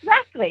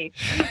 exactly.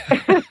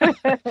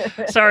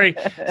 Sorry.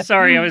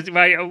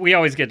 We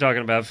always get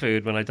talking about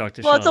food when I talk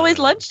to Sean. Well, it's always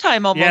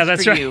lunchtime almost. Yeah,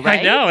 that's for right. you,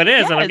 right? I know it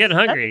is, yes, and I'm getting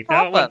hungry.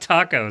 Now I want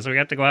tacos. We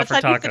have to go out for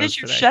tacos. You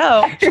finish your today.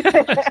 show.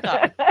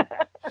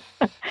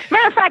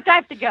 Matter of fact, I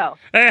have to go.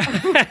 That's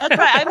right.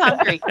 I'm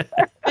hungry.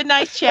 Been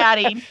nice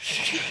chatting.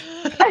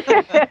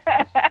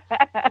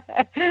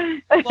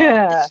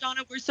 Well,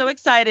 Shauna, we're so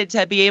excited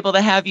to be able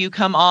to have you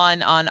come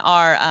on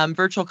our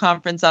virtual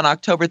conference on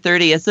October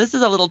 30th. So this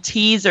is a little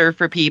teaser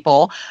for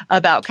people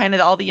about kind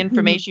of all the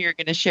information you're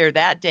going to share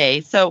that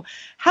day. So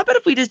how about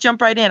if we just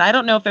jump right in? I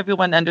don't know if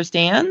everyone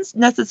understands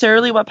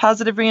necessarily what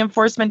positive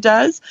reinforcement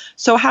does.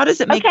 So how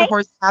does it make the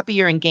horse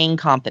happier and gain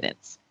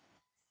confidence?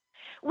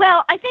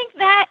 Well, I think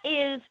that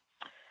is,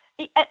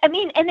 and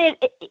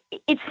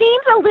it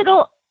seems a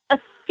little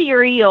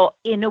ethereal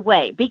in a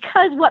way,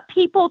 because what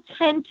people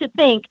tend to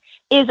think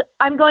is,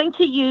 I'm going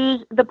to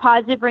use the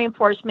positive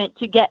reinforcement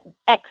to get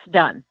X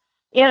done.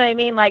 You know what I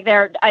mean? Like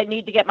I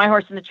need to get my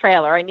horse in the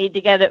trailer. I need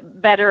to get a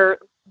better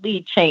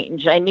lead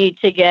change. I need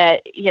to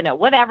get,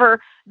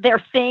 whatever their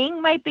thing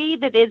might be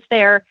that is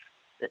their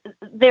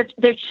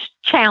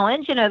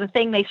challenge, the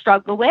thing they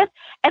struggle with.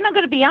 And I'm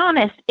going to be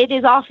honest, it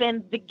is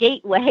often the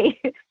gateway,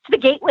 it's the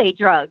gateway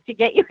drug to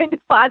get you into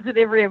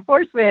positive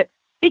reinforcement,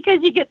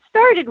 because you get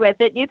started with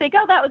it and you think,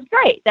 oh, that was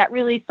great. That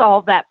really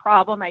solved that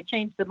problem. I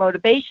changed the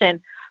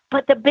motivation.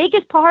 But the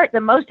biggest part,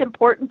 the most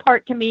important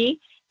part to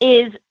me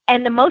is,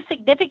 and the most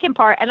significant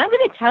part, and I'm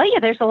going to tell you,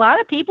 there's a lot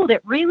of people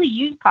that really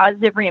use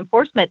positive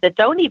reinforcement that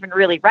don't even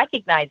really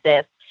recognize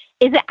this,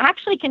 is it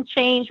actually can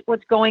change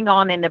what's going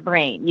on in the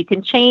brain. You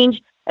can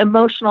change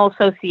emotional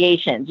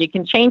associations. You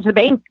can change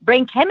the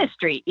brain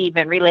chemistry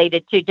even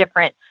related to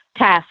different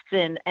tasks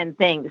and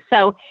things.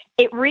 So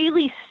it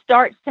really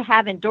starts to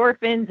have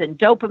endorphins and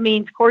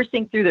dopamines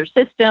coursing through their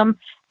system.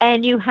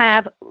 And you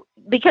have,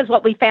 because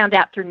what we found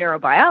out through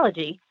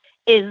neurobiology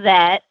is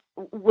that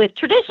with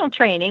traditional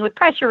training, with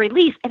pressure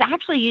release, it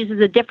actually uses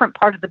a different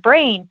part of the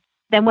brain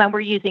than when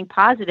we're using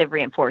positive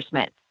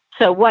reinforcement.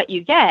 So what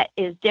you get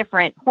is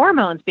different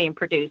hormones being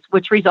produced,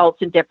 which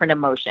results in different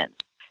emotions.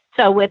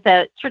 So with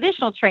a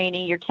traditional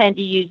training, you tend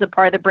to use the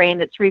part of the brain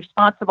that's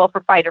responsible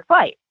for fight or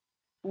flight.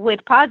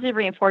 With positive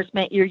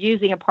reinforcement, you're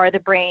using a part of the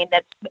brain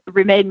that's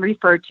been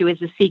referred to as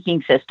the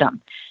seeking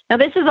system. Now,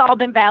 this has all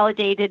been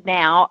validated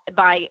now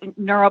by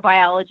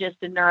neurobiologists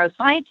and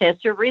neuroscientists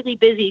who are really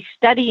busy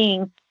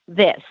studying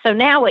this. So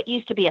now what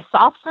used to be a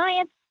soft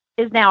science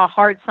is now a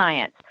hard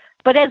science.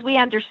 But as we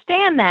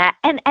understand that,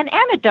 and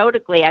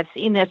anecdotally, I've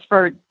seen this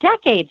for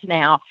decades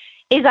now,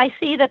 is I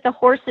see that the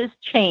horses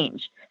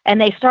change and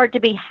they start to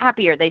be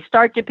happier. They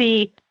start to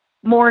be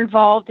more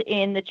involved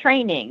in the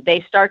training.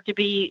 They start to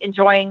be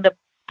enjoying the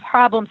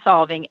problem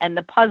solving and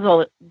the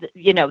puzzle,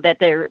 that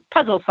they're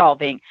puzzle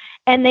solving.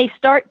 And they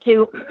start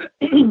to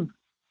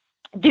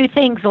do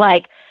things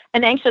like,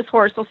 an anxious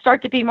horse will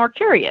start to be more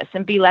curious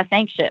and be less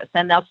anxious,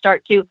 and they'll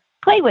start to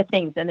play with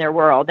things in their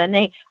world, and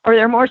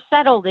they're more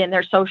settled in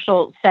their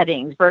social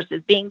settings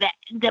versus being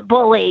the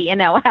bully,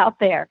 out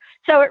there.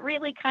 So it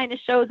really kind of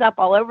shows up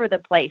all over the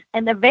place.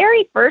 And the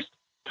very first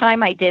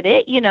time I did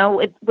it,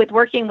 with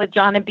working with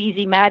John and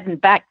BZ Madden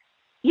back,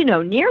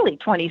 nearly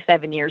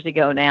 27 years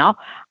ago now,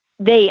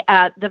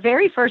 the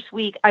very first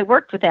week I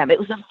worked with them, it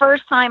was the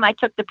first time I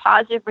took the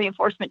positive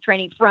reinforcement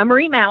training from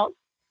remount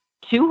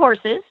to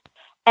horses.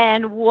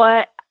 And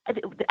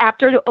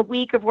after a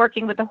week of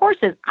working with the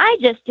horses, I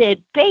just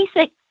did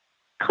basic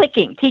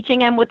clicking, teaching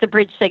them what the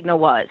bridge signal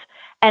was.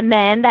 And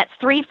then that's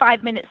 3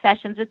 5-minute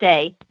sessions a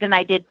day. Then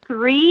I did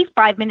 3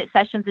 5-minute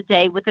sessions a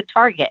day with a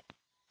target.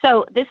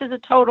 So this is a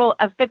total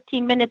of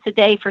 15 minutes a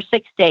day for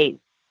 6 days.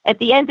 At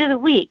the end of the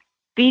week,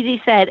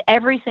 BZ said,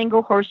 every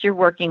single horse you're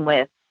working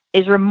with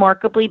is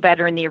remarkably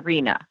better in the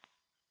arena.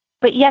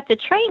 But yet the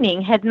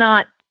training had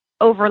not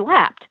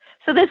overlapped.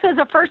 So this was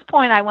the first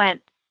point I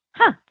went,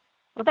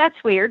 well,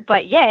 that's weird,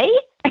 but yay.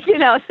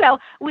 So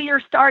we are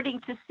starting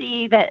to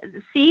see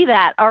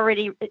that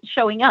already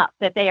showing up,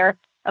 that their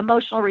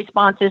emotional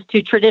responses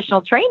to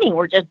traditional training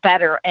were just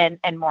better and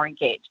more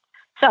engaged.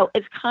 So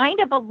it's kind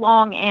of a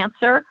long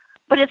answer,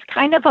 but it's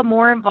kind of a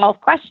more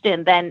involved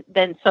question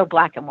than so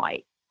black and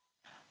white.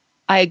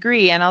 I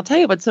agree. And I'll tell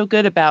you what's so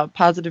good about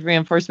positive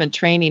reinforcement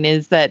training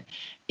is that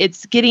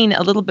it's getting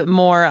a little bit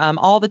more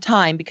all the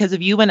time because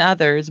of you and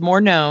others, more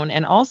known.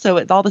 And also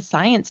it's all the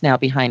science now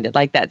behind it,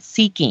 like that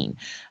seeking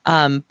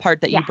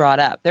part that you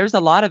brought up. There's a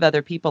lot of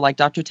other people like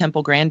Dr.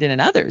 Temple Grandin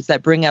and others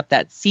that bring up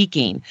that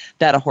seeking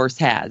that a horse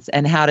has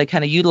and how to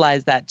kind of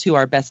utilize that to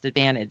our best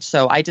advantage.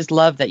 So I just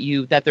love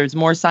that there's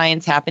more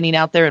science happening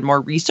out there and more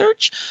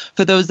research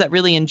for those that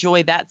really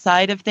enjoy that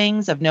side of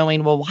things, of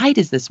knowing, well, why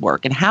does this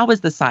work and how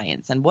is the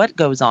science and what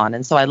goes on?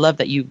 And so I love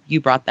that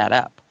you brought that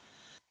up.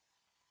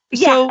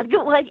 Yeah, and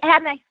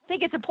I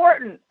think it's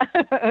important.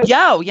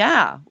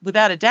 Yeah,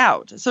 without a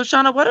doubt. So,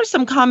 Shauna, what are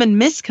some common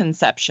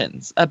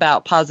misconceptions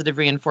about positive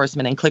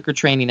reinforcement and clicker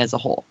training as a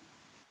whole?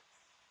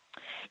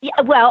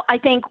 Yeah, well, I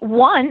think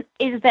one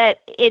is that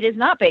it is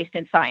not based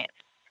in science.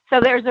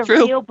 So there's a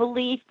real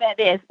belief that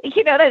that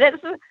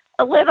it's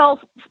a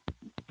little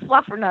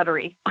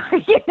fluffernuttery.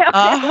 That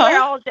we're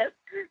all just,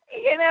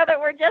 that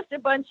we're just a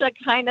bunch of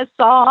kind of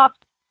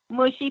soft,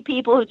 mushy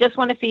people who just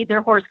want to feed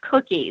their horse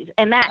cookies,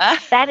 and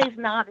that is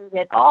not it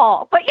at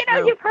all. But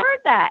you've heard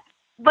that.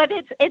 But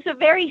it's a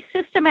very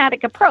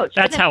systematic approach.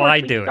 That's how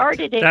I do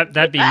it.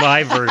 That'd be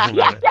my version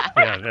of it.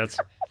 Yeah,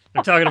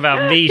 I'm talking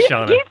about me,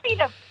 Shauna. You feed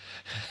them.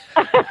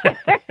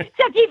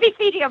 Except you be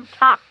feeding them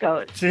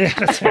tacos.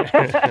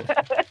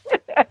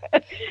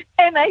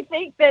 And I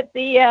think that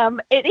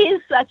it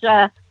is such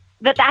a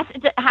that's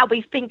how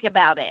we think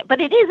about it.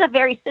 But it is a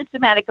very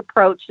systematic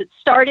approach that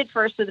started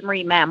first with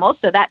marine mammals.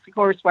 So that's, of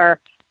course, where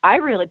I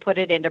really put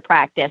it into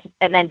practice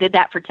and then did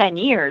that for 10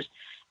 years.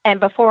 And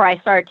before I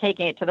started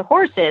taking it to the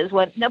horses,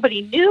 when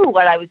nobody knew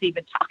what I was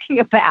even talking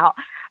about.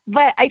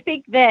 But I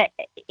think that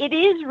it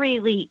is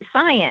really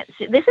science.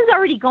 This is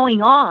already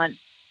going on.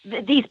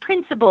 These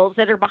principles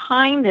that are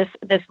behind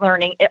this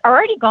learning are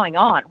already going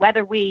on,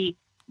 whether we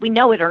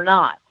know it or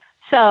not.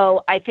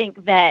 So I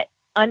think that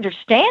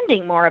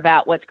understanding more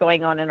about what's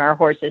going on in our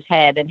horse's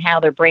head and how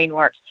their brain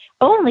works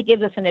only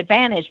gives us an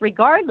advantage,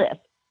 regardless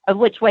of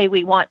which way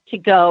we want to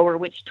go or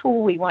which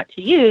tool we want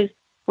to use.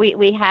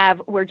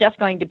 We're just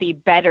going to be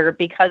better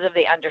because of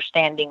the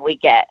understanding we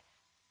get.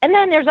 And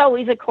then there's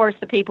always, of course,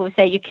 the people who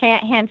say you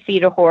can't hand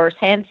feed a horse.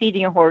 Hand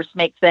feeding a horse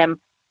makes them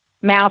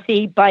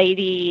mouthy,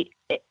 bitey.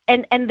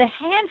 And the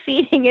hand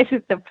feeding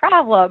isn't the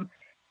problem.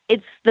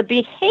 It's the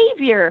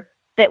behavior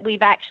that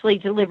we've actually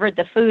delivered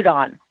the food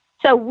on.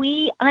 So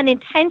we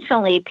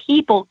unintentionally,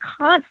 people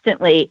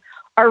constantly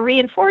are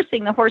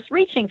reinforcing the horse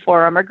reaching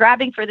for them or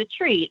grabbing for the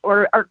treat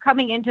or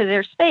coming into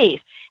their space.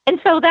 And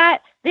so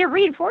that they're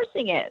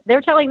reinforcing it.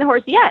 They're telling the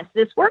horse, yes,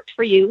 this worked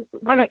for you.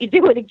 Why don't you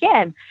do it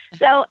again?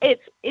 So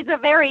the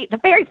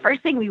very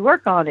first thing we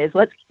work on is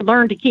let's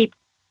learn to keep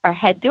our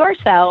head to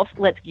ourselves.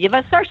 Let's give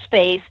us our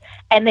space,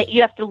 and that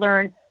you have to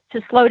learn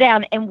to slow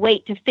down and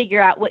wait to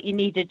figure out what you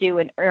need to do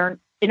in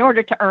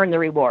order to earn the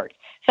reward.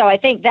 So I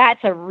think that's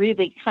a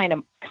really kind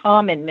of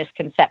common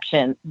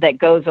misconception that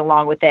goes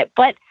along with it.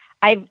 But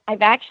I've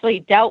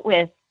actually dealt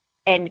with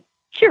and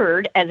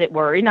cured, as it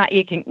were.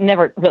 You can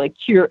never really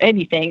cure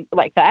anything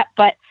like that,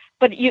 but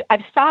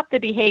I've stopped the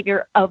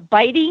behavior of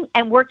biting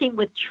and working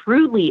with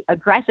truly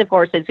aggressive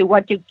horses who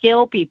want to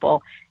kill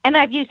people. And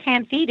I've used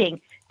hand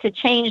feeding to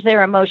change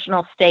their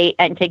emotional state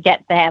and to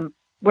get them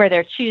where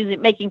they're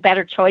making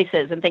better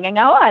choices and thinking,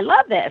 oh, I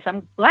love this.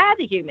 I'm glad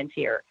the human's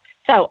here.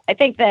 So I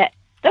think that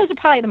those are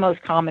probably the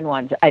most common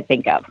ones I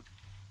think of.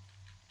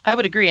 I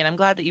would agree. And I'm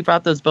glad that you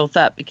brought those both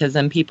up, because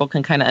then people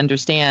can kind of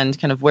understand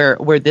kind of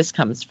where this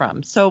comes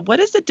from. So what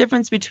is the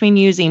difference between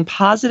using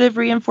positive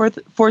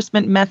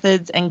reinforcement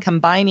methods and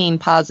combining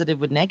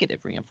positive with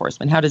negative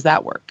reinforcement? How does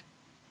that work?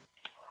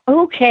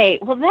 Okay.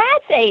 Well,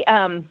 that's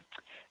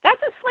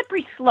a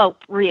slippery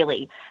slope,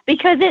 really,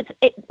 because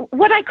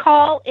I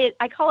call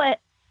it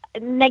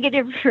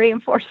negative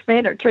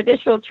reinforcement or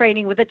traditional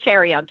training with a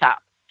cherry on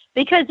top,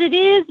 because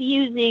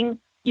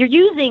you're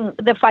using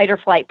the fight or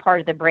flight part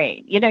of the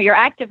brain. You're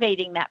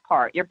activating that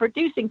part. You're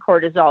producing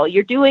cortisol.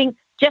 You're doing,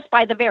 just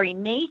by the very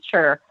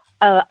nature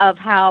of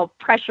how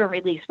pressure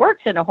release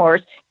works in a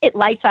horse, it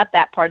lights up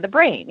that part of the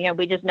brain.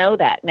 We just know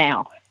that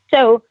now.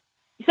 So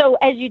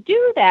as you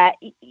do that,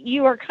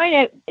 you are kind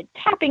of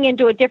tapping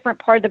into a different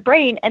part of the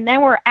brain, and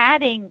then we're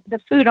adding the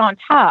food on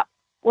top.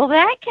 Well,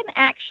 that can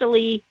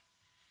actually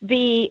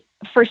be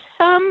for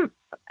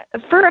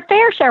a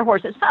fair share of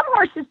horses. Some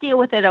horses deal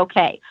with it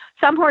okay.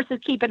 Some horses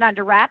keep it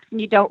under wraps,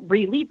 and you don't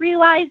really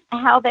realize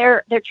how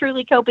they're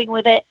truly coping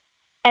with it.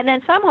 And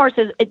then some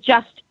horses,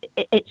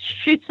 it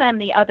shoots them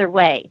the other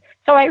way.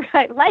 So I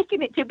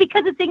liken it to,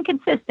 because it's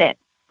inconsistent.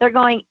 They're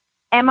going,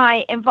 am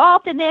I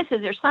involved in this?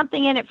 Is there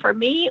something in it for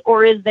me,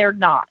 or is there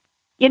not?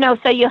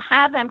 So you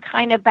have them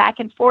kind of back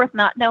and forth,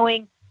 not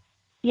knowing,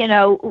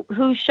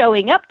 who's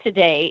showing up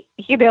today.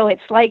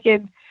 It's like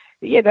in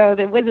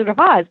the Wizard of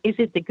Oz. Is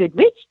it the good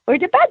witch or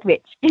the bad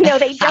witch?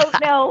 They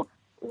don't know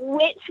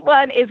which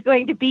one is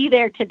going to be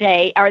there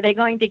today. Are they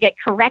going to get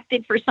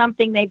corrected for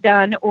something they've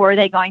done, or are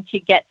they going to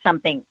get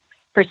something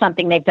for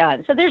something they've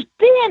done? So there's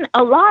been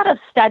a lot of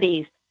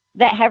studies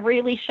that have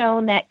really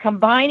shown that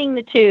combining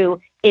the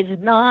two is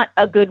not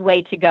a good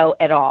way to go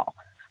at all.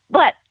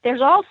 But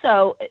there's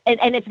also,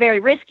 and it's very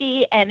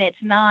risky, and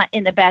it's not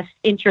in the best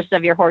interest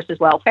of your horse's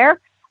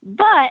welfare,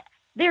 but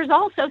there's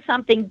also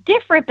something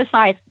different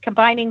besides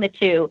combining the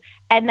two,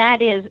 and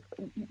that is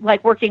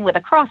like working with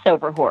a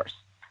crossover horse.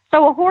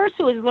 So a horse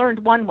who has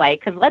learned one way,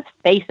 because let's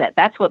face it,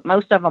 that's what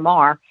most of them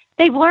are.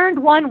 They've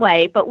learned one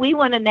way, but we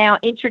want to now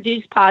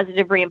introduce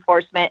positive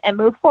reinforcement and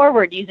move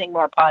forward using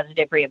more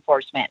positive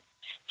reinforcement.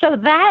 So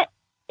that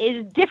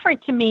is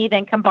different to me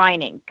than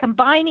combining.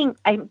 Combining,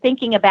 I'm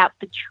thinking about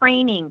the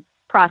training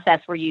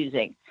process we're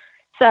using.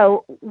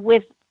 So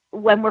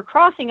when we're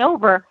crossing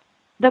over,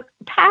 the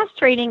past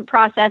training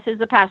process is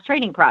the past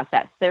training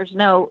process. There's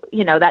no,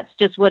 that's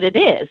just what it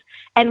is.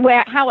 And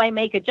how I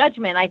make a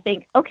judgment, I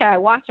think, okay, I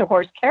watch a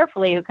horse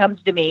carefully who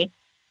comes to me,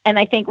 and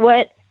I think,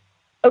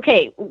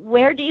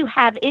 where do you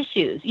have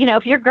issues?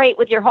 If you're great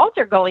with your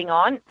halter going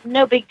on,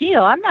 no big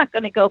deal. I'm not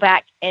going to go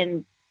back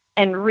and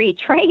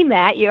retrain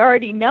that. You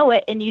already know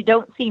it, and you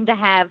don't seem to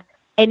have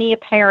any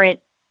apparent,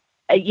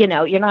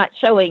 you're not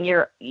showing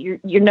your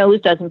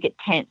nose doesn't get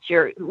tense,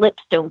 your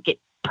lips don't get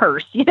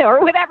pursed,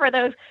 or whatever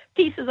those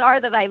pieces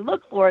are that I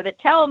look for that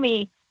tell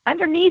me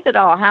underneath it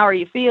all, how are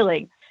you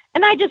feeling?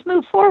 And I just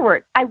move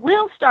forward. I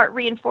will start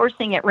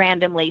reinforcing it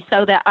randomly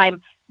so that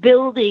I'm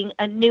building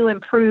a new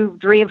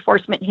improved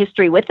reinforcement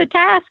history with the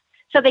task.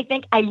 So they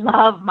think I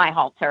love my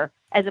halter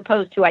as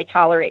opposed to I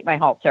tolerate my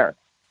halter.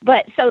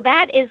 But so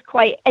that is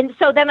and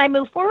so then I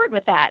move forward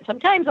with that.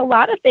 Sometimes a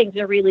lot of things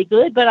are really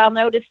good, but I'll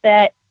notice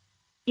that,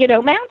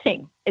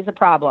 mounting is a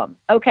problem.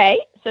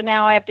 Okay. So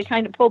now I have to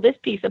kind of pull this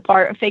piece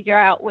apart and figure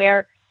out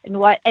where and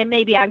what, and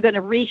maybe I'm going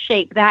to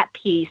reshape that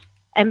piece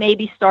and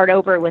maybe start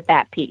over with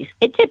that piece.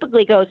 It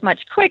typically goes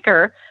much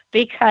quicker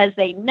because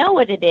they know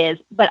what it is,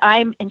 but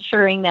I'm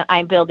ensuring that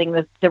I'm building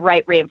the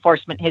right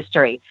reinforcement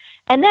history.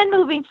 And then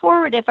moving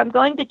forward, if I'm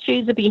going to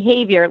choose a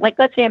behavior, like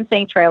let's say I'm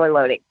saying trailer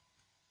loading,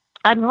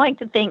 I'm going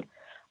to think,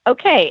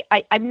 okay,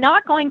 I'm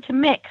not going to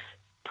mix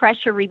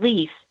pressure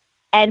release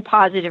and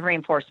positive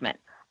reinforcement.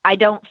 I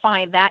don't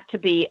find that to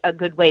be a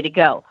good way to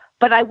go.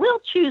 But I will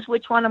choose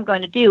which one I'm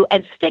going to do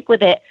and stick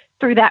with it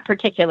through that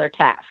particular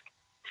task.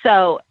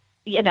 So,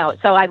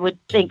 so I would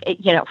think,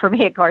 for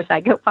me, of course,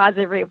 I go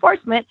positive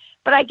reinforcement,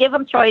 but I give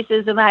them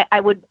choices, and I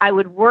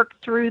would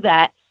work through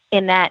that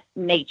in that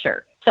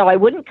nature. So I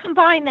wouldn't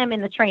combine them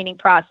in the training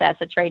process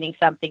of training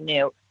something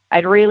new.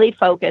 I'd really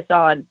focus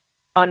on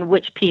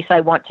which piece I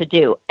want to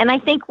do. And I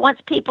think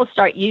once people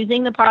start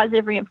using the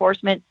positive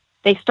reinforcement,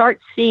 they start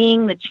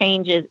seeing the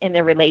changes in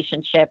their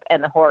relationship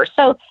and the horse.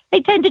 So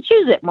they tend to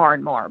choose it more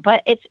and more.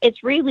 But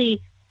it's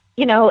really,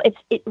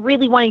 it's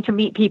really wanting to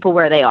meet people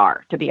where they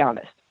are, to be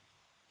honest.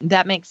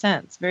 That makes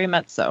sense. Very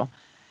much so.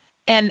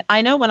 And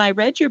I know when I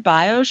read your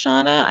bio,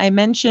 Shauna, I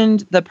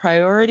mentioned the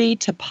priority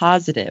to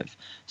positive.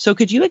 So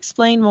could you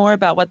explain more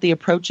about what the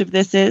approach of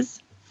this is?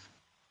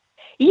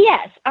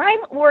 Yes, I'm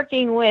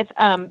working with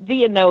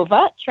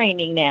Villanova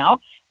training now.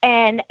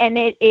 And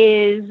it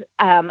is,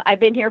 I've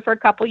been here for a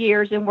couple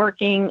years and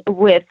working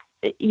with,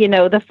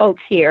 the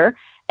folks here.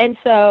 And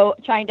so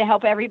trying to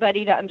help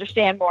everybody to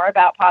understand more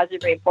about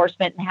positive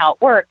reinforcement and how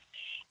it works.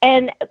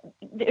 And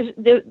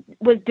there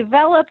was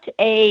developed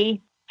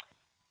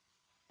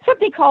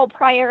something called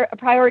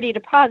priority to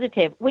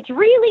positive, which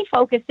really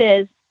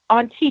focuses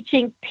on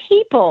teaching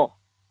people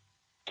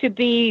to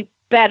be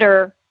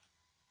better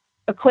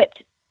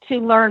equipped to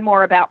learn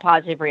more about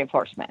positive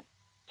reinforcement.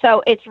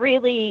 So it's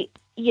really,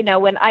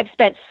 when I've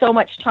spent so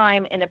much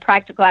time in a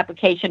practical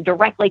application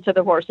directly to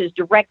the horses,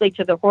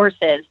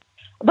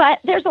 but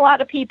there's a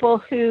lot of people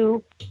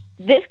who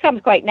this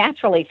comes quite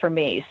naturally for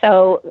me.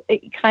 So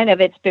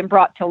it's been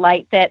brought to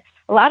light that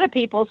a lot of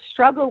people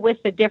struggle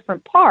with the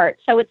different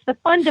parts. So it's the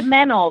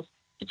fundamentals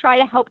to try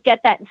to help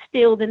get that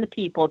instilled in the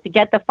people, to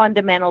get the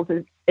fundamentals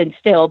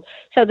instilled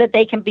so that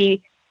they can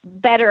be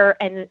better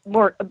and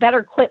better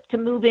equipped to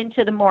move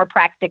into the more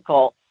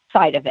practical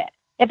side of it,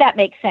 if that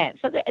makes sense.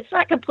 So it's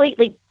not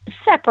completely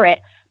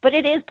separate, but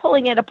it is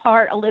pulling it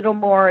apart a little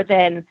more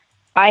than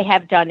I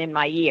have done in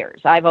my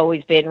years. I've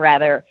always been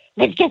rather,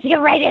 let's just get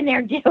right in there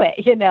and do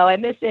it,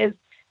 and this is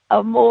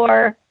a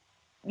more,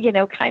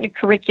 kind of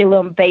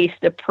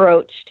curriculum-based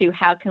approach to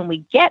how can we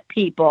get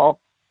people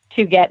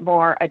to get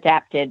more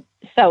adapted.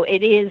 So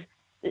it is,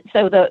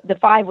 so the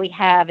 5 we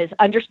have is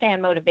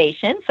understand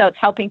motivation. So it's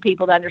helping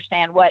people to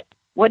understand what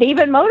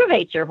even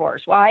motivates your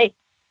horse. How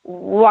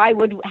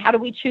do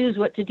we choose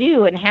what to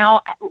do, and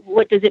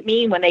what does it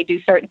mean when they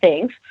do certain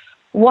things?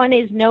 One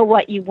is know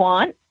what you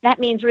want. That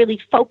means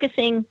really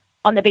focusing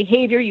on the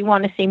behavior you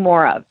want to see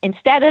more of.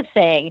 Instead of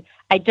saying,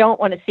 I don't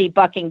want to see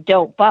bucking,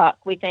 don't buck,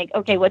 we think,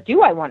 okay, what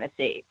do I want to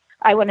see?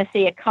 I want to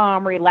see a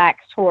calm,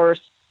 relaxed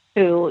horse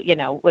who,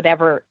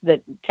 whatever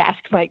the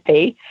task might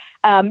be.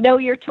 Know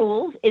your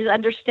tools is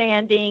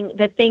understanding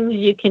the things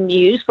you can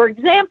use. For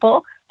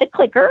example, the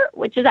clicker,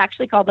 which is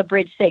actually called the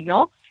bridge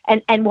signal,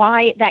 and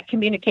why that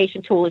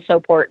communication tool is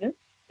so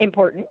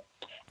important.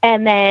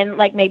 And then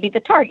like maybe the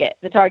target.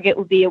 The target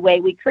would be a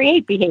way we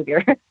create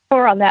behavior.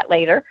 More on that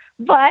later.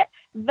 But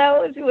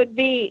those would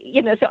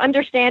be, so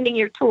understanding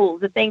your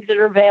tools, the things that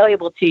are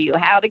available to you,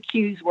 how do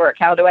cues work,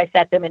 how do I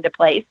set them into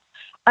place?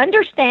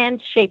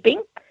 Understand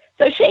shaping.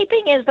 So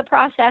shaping is the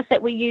process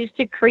that we use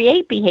to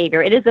create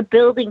behavior. It is a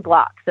building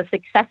blocks, a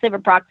successive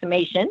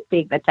approximation,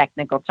 being the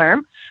technical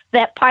term,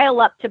 that pile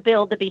up to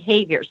build the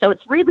behavior. So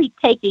it's really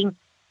taking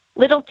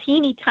little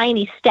teeny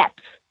tiny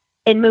steps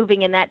in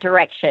moving in that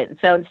direction.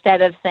 So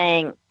instead of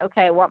saying,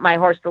 okay, I want my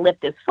horse to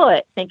lift his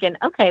foot, thinking,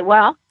 okay,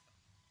 well,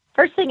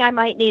 first thing I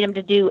might need him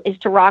to do is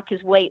to rock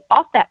his weight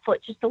off that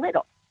foot just a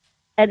little.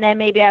 And then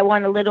maybe I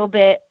want a little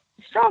bit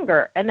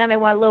stronger. And then I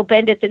want a little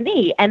bend at the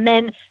knee. And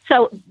then,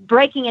 so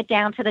breaking it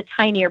down to the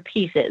tinier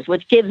pieces,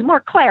 which gives more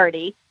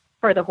clarity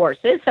for the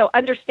horses. So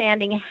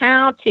understanding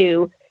how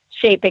to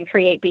shape and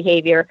create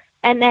behavior,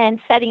 and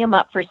then setting them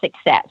up for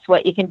success,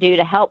 what you can do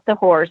to help the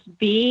horse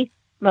be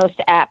most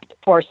apt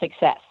for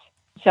success.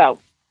 So,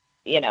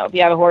 if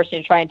you have a horse and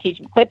you try and teach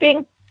him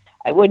clipping,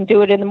 I wouldn't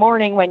do it in the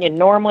morning when you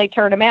normally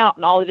turn him out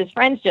and all of his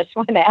friends just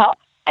went out.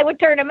 I would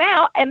turn him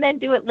out and then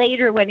do it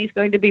later when he's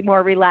going to be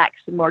more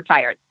relaxed and more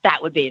tired.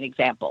 That would be an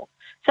example.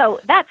 So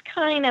that's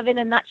kind of in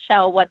a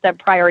nutshell what the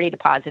priority to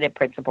positive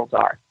principles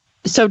are.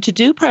 So to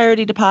do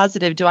priority to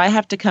positive, do I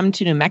have to come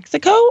to New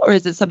Mexico, or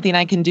is it something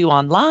I can do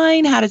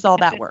online? How does all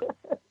that work?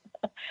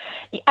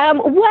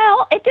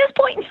 Well, at this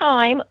point in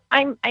time,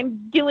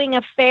 I'm doing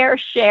a fair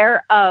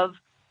share of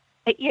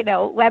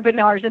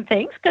webinars and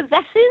things, because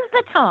this is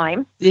the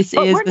time. This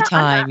is the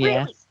time,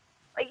 yes.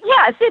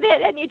 Yes, it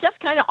is. And you just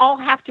kind of all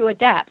have to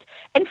adapt.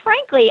 And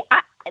frankly,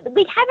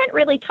 we haven't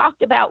really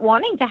talked about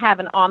wanting to have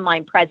an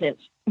online presence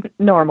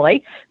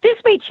normally. This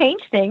may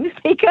change things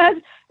because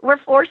we're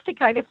forced to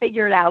kind of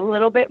figure it out a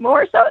little bit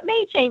more. So it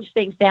may change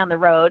things down the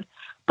road.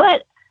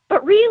 But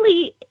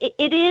really,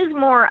 it is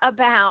more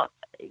about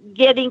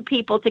getting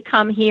people to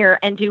come here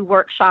and do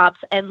workshops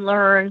and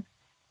learn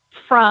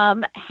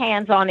from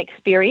hands-on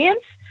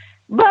experience.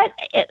 But,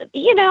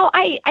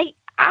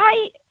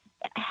 I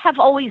have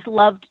always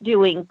loved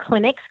doing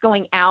clinics,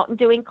 going out and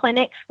doing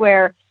clinics,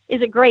 where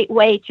is a great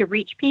way to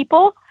reach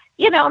people.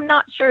 I'm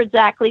not sure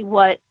exactly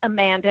what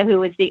Amanda,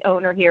 who is the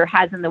owner here,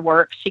 has in the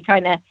works. She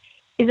kind of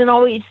isn't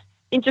always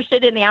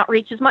interested in the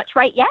outreach as much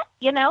right yet,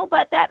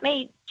 but that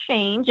may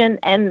change and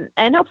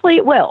hopefully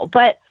it will.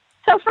 But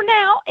so for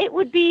now, it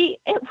would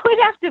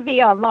have to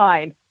be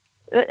online.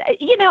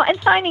 And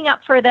signing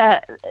up for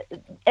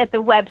at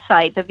the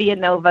website, the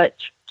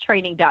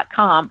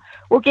vianovatraining.com,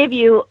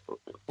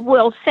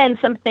 we'll send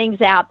some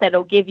things out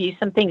that'll give you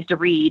some things to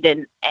read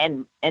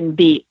and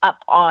be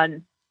up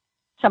on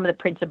some of the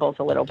principles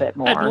a little bit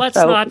more. And let's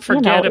not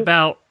forget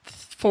about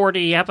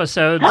 40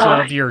 episodes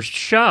of your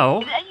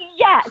show.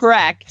 Yes.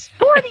 Correct.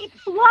 40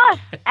 plus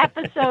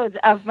episodes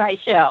of my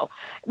show.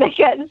 And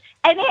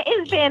it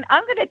has been,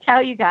 I'm going to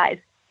tell you guys,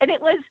 and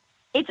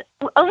it's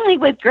only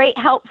with great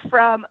help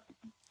from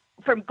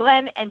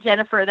Glenn and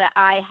Jennifer that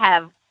I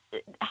have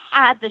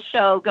had the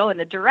show go in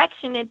the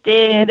direction it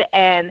did,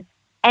 and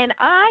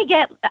I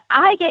get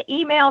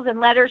emails and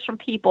letters from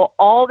people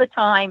all the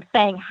time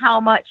saying how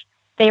much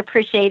they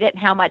appreciate it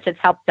and how much it's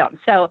helped them.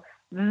 So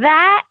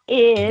that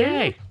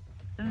is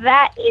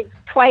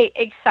quite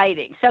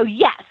exciting. So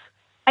yes,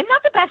 I'm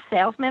not the best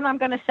salesman, I'm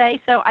going to say.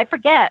 So I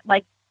forget,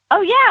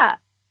 oh yeah,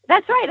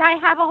 that's right. I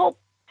have a whole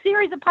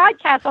series of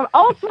podcasts on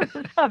all sorts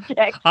of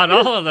subjects. On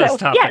all of those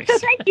topics. Yeah, so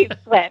thank you,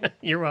 Glenn.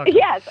 You're welcome.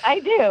 Yes, I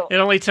do. It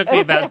only took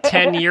me about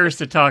 10 years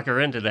to talk her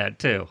into that,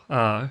 too.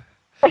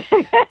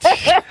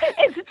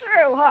 It's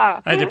true,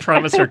 huh? I had to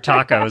promise her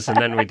tacos, and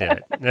then we did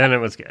it. And it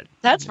was good.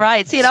 That's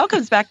right. See, it all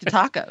comes back to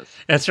tacos.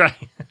 That's right.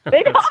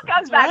 It all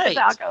comes back to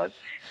tacos.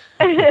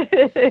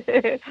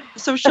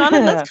 So,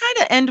 Shauna, let's kind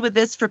of end with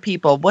this for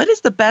people. What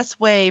is the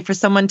best way for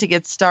someone to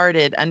get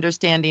started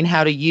understanding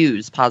how to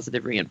use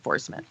positive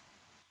reinforcement?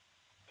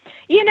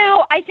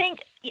 I think,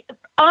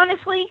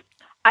 honestly,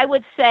 I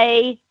would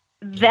say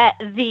that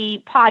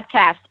the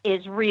podcast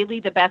is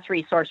really the best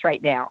resource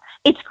right now.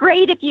 It's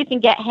great if you can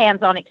get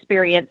hands-on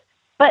experience,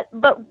 but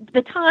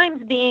the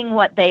times being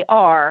what they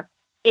are,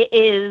 it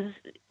is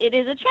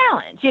a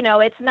challenge.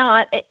 It's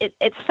not,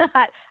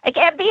 I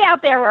can't be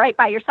out there right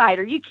by your side,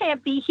 or you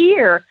can't be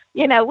here,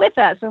 with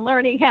us and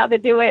learning how to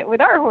do it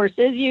with our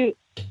horses.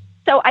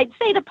 So I'd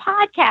say the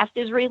podcast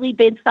has really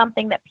been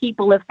something that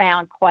people have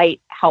found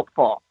quite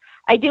helpful.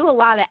 I do a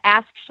lot of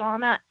Ask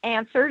Shauna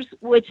answers,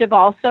 which have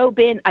also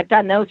been, I've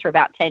done those for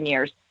about 10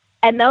 years,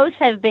 and those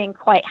have been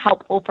quite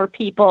helpful for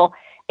people.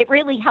 It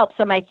really helps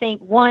them, I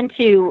think,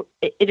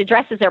 it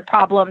addresses their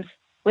problems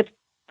with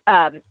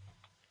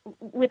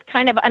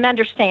kind of an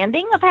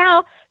understanding of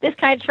how this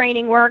kind of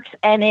training works,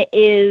 and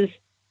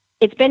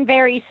it's been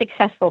very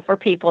successful for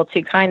people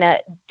to kind of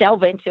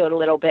delve into it a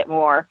little bit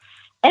more.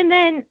 And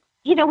then,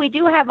 we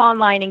do have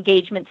online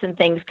engagements and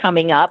things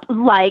coming up,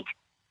 like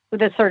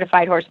the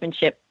Certified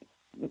Horsemanship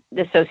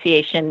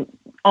association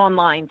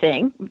online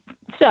thing.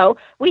 So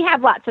we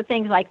have lots of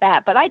things like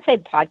that. But I'd say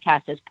the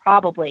podcast is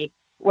probably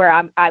where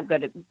I'm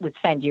going to would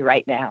send you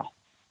right now.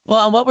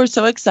 Well, and what we're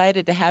so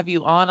excited to have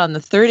you on the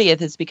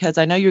 30th is because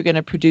I know you're going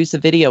to produce a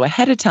video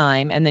ahead of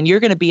time, and then you're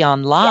going to be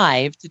on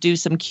live to do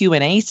some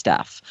Q&A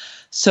stuff.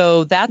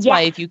 So that's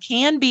why if you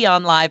can be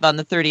on live on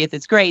the 30th,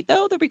 it's great.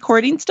 Though the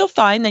recording's still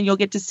fine, then you'll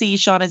get to see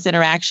Shauna's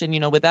interaction,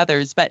 with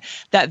others. But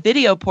that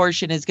video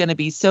portion is going to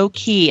be so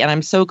key, and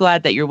I'm so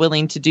glad that you're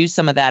willing to do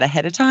some of that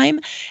ahead of time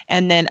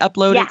and then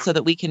upload it so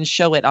that we can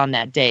show it on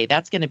that day.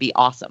 That's going to be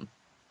awesome.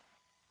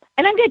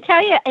 And I'm going to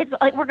tell you, it's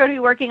like we're going to be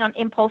working on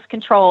impulse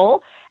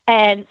control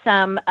and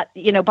some,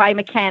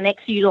 biomechanics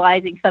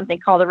utilizing something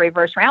called a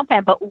reverse round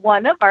pen. But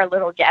one of our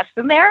little guests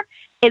in there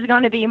is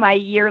going to be my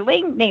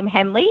yearling named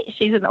Henley.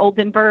 She's an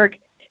Oldenburg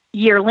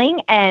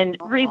yearling and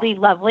really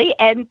lovely.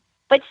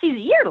 But she's a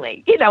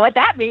yearling. You know what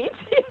that means?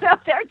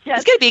 They're just.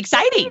 It's going to be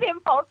exciting.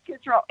 Impulse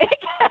control.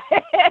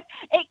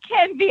 It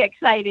can be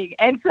exciting,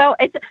 and so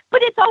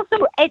but it's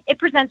also it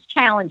presents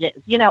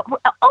challenges.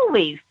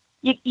 Always.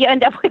 You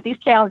end up with these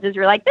challenges.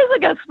 You're like, this will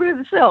go smooth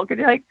as silk. And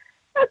you're like,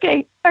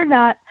 okay, or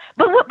not.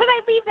 But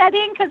I leave that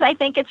in because I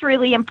think it's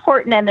really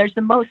important, and there's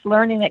the most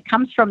learning that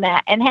comes from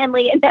that. And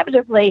Henley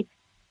inevitably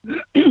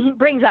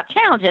brings up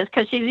challenges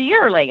because she's a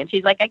yearling, and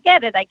she's like, I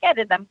get it,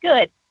 I'm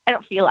good. I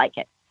don't feel like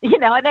it.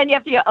 And then you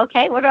have to go,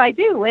 okay, what do I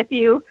do with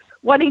you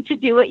wanting to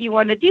do what you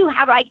want to do?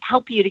 How do I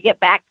help you to get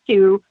back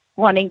to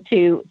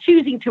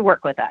choosing to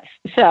work with us?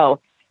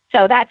 So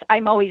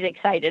I'm always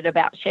excited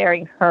about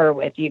sharing her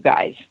with you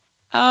guys.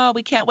 Oh,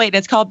 we can't wait.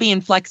 It's called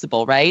being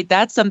flexible, right?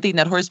 That's something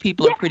that horse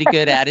people are pretty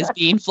good at, is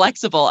being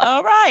flexible.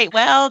 All right.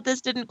 Well,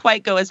 this didn't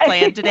quite go as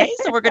planned today,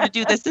 so we're going to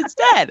do this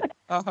instead.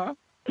 Uh-huh.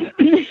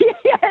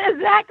 Yeah,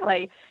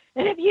 exactly.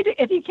 And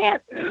if you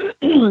can't,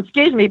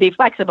 be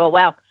flexible,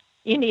 well,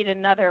 you need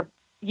another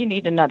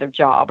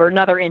job or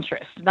another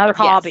interest, another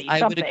hobby.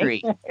 I would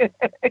agree.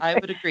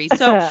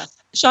 So,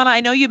 Shauna, I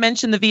know you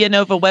mentioned the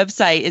Villanova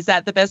website. Is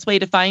that the best way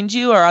to find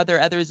you, or are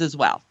there others as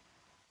well?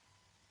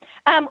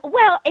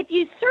 Well, if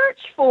you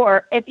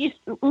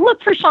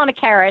look for Shauna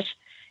Karish,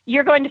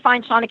 you're going to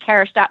find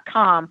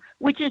shaunakarish.com,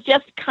 which is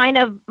just kind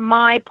of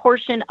my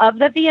portion of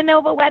the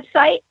Villanova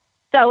website.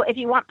 So if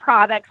you want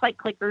products like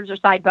clickers or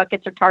side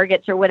buckets or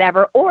targets or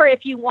whatever, or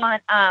if you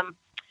want to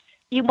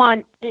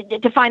find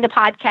the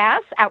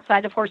podcasts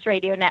outside of Horse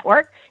Radio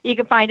Network, you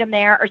can find them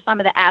there, or some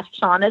of the Ask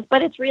Shaunas,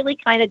 but it's really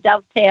kind of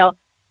dovetail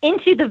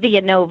into the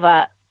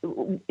Villanova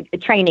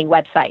training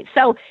website.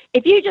 So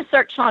if you just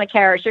search Shauna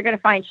Karish, you're going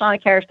to find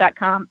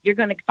shaunakarish.com. You're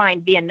going to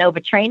find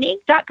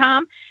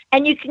villanovatraining.com,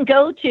 and you can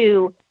go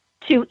to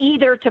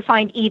either to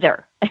find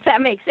either, if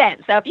that makes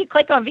sense. So if you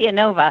click on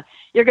Villanova,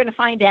 you're going to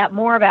find out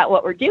more about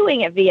what we're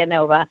doing at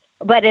Villanova,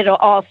 but it'll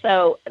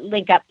also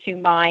link up to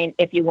mine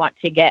if you want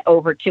to get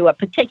over to a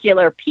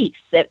particular piece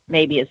that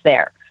maybe is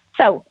there.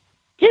 So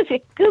just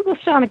Google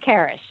Shauna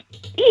Karish.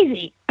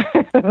 Easy.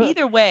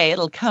 Either way,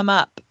 it'll come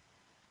up.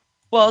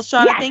 Well,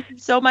 Shauna, thank you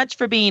so much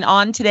for being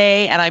on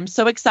today, and I'm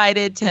so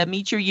excited to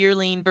meet your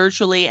yearling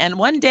virtually. And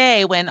one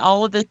day when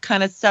all of the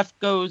kind of stuff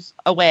goes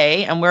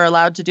away and we're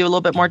allowed to do a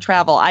little bit more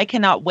travel, I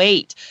cannot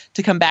wait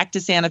to come back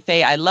to Santa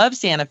Fe. I love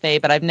Santa Fe,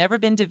 but I've never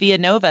been to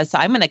Villanova, so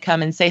I'm going to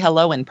come and say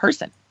hello in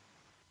person.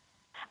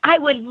 I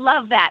would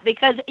love that,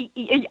 because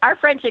our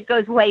friendship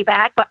goes way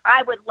back, but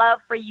I would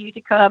love for you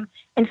to come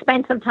and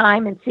spend some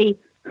time and see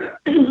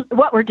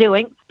what we're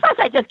doing. Plus,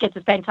 I just get to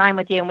spend time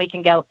with you, and we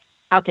can go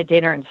out to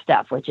dinner and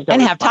stuff, which is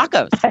and have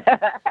tacos.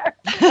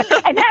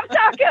 And have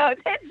tacos.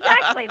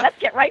 Exactly. Let's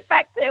get right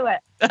back to it.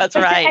 That's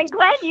right. And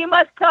Glenn, you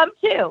must come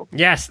too.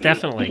 Yes,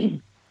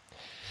 definitely.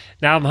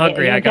 Now I'm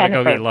hungry. I got to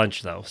go get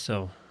lunch, though.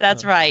 So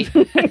that's right.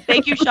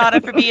 Thank you,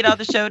 Shauna, for being on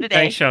the show today.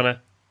 Thanks, Shauna.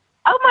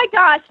 Oh my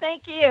gosh,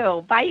 thank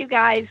you. Bye, you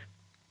guys.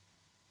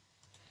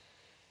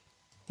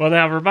 Well,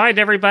 now remind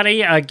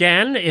everybody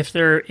again, if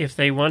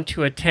they want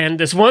to attend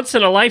this once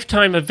in a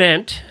lifetime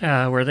event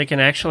where they can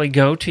actually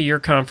go to your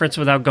conference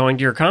without going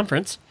to your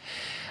conference.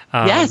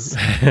 Yes.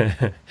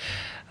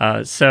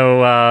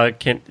 So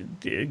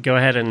go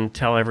ahead and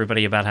tell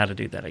everybody about how to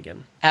do that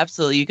again.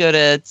 Absolutely. You go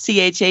to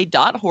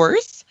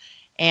cha.horse.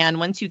 And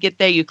once you get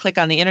there, you click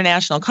on the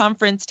International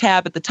Conference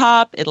tab at the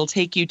top. It'll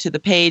take you to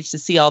the page to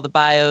see all the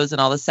bios and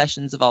all the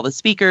sessions of all the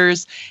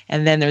speakers.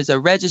 And then there's a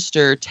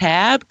Register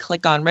tab.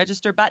 Click on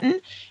Register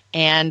button.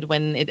 And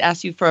when it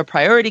asks you for a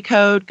priority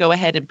code, go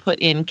ahead and put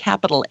in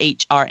capital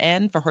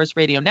HRN for Horse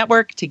Radio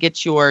Network to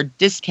get your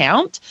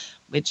discount,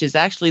 which is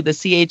actually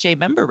the CHA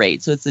member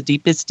rate. So it's the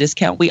deepest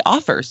discount we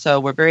offer. So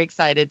we're very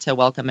excited to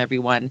welcome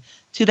everyone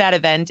to that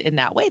event in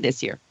that way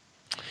this year.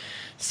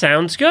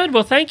 Sounds good.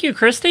 Well, thank you,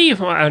 Christy.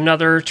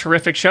 Another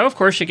terrific show. Of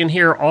course, you can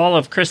hear all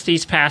of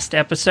Christy's past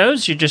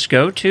episodes. You just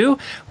go to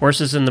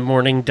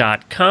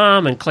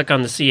horsesinthemorning.com and click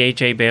on the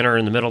CHA banner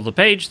in the middle of the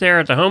page there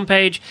at the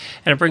homepage,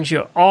 and it brings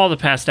you all the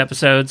past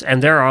episodes,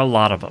 and there are a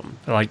lot of them,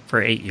 like for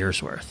 8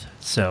 years' worth.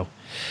 So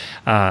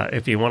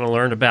if you want to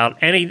learn about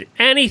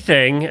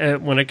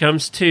anything when it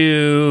comes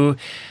to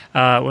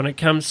when it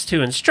comes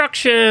to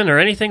instruction or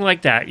anything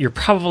like that, you're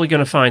probably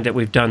going to find that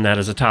we've done that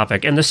as a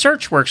topic. And the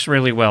search works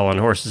really well on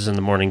Horses in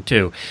the Morning,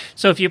 too.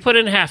 So if you put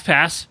in half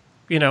pass,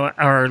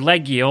 or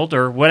leg yield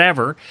or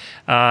whatever,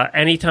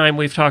 anytime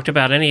we've talked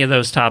about any of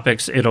those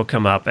topics, it'll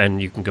come up,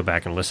 and you can go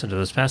back and listen to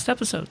those past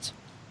episodes.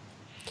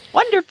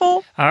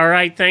 Wonderful. All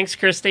right. Thanks,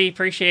 Christy.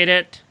 Appreciate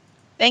it.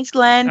 Thanks,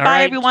 Glenn. All Bye,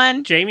 right.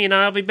 everyone. Jamie and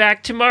I will be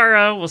back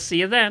tomorrow. We'll see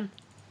you then.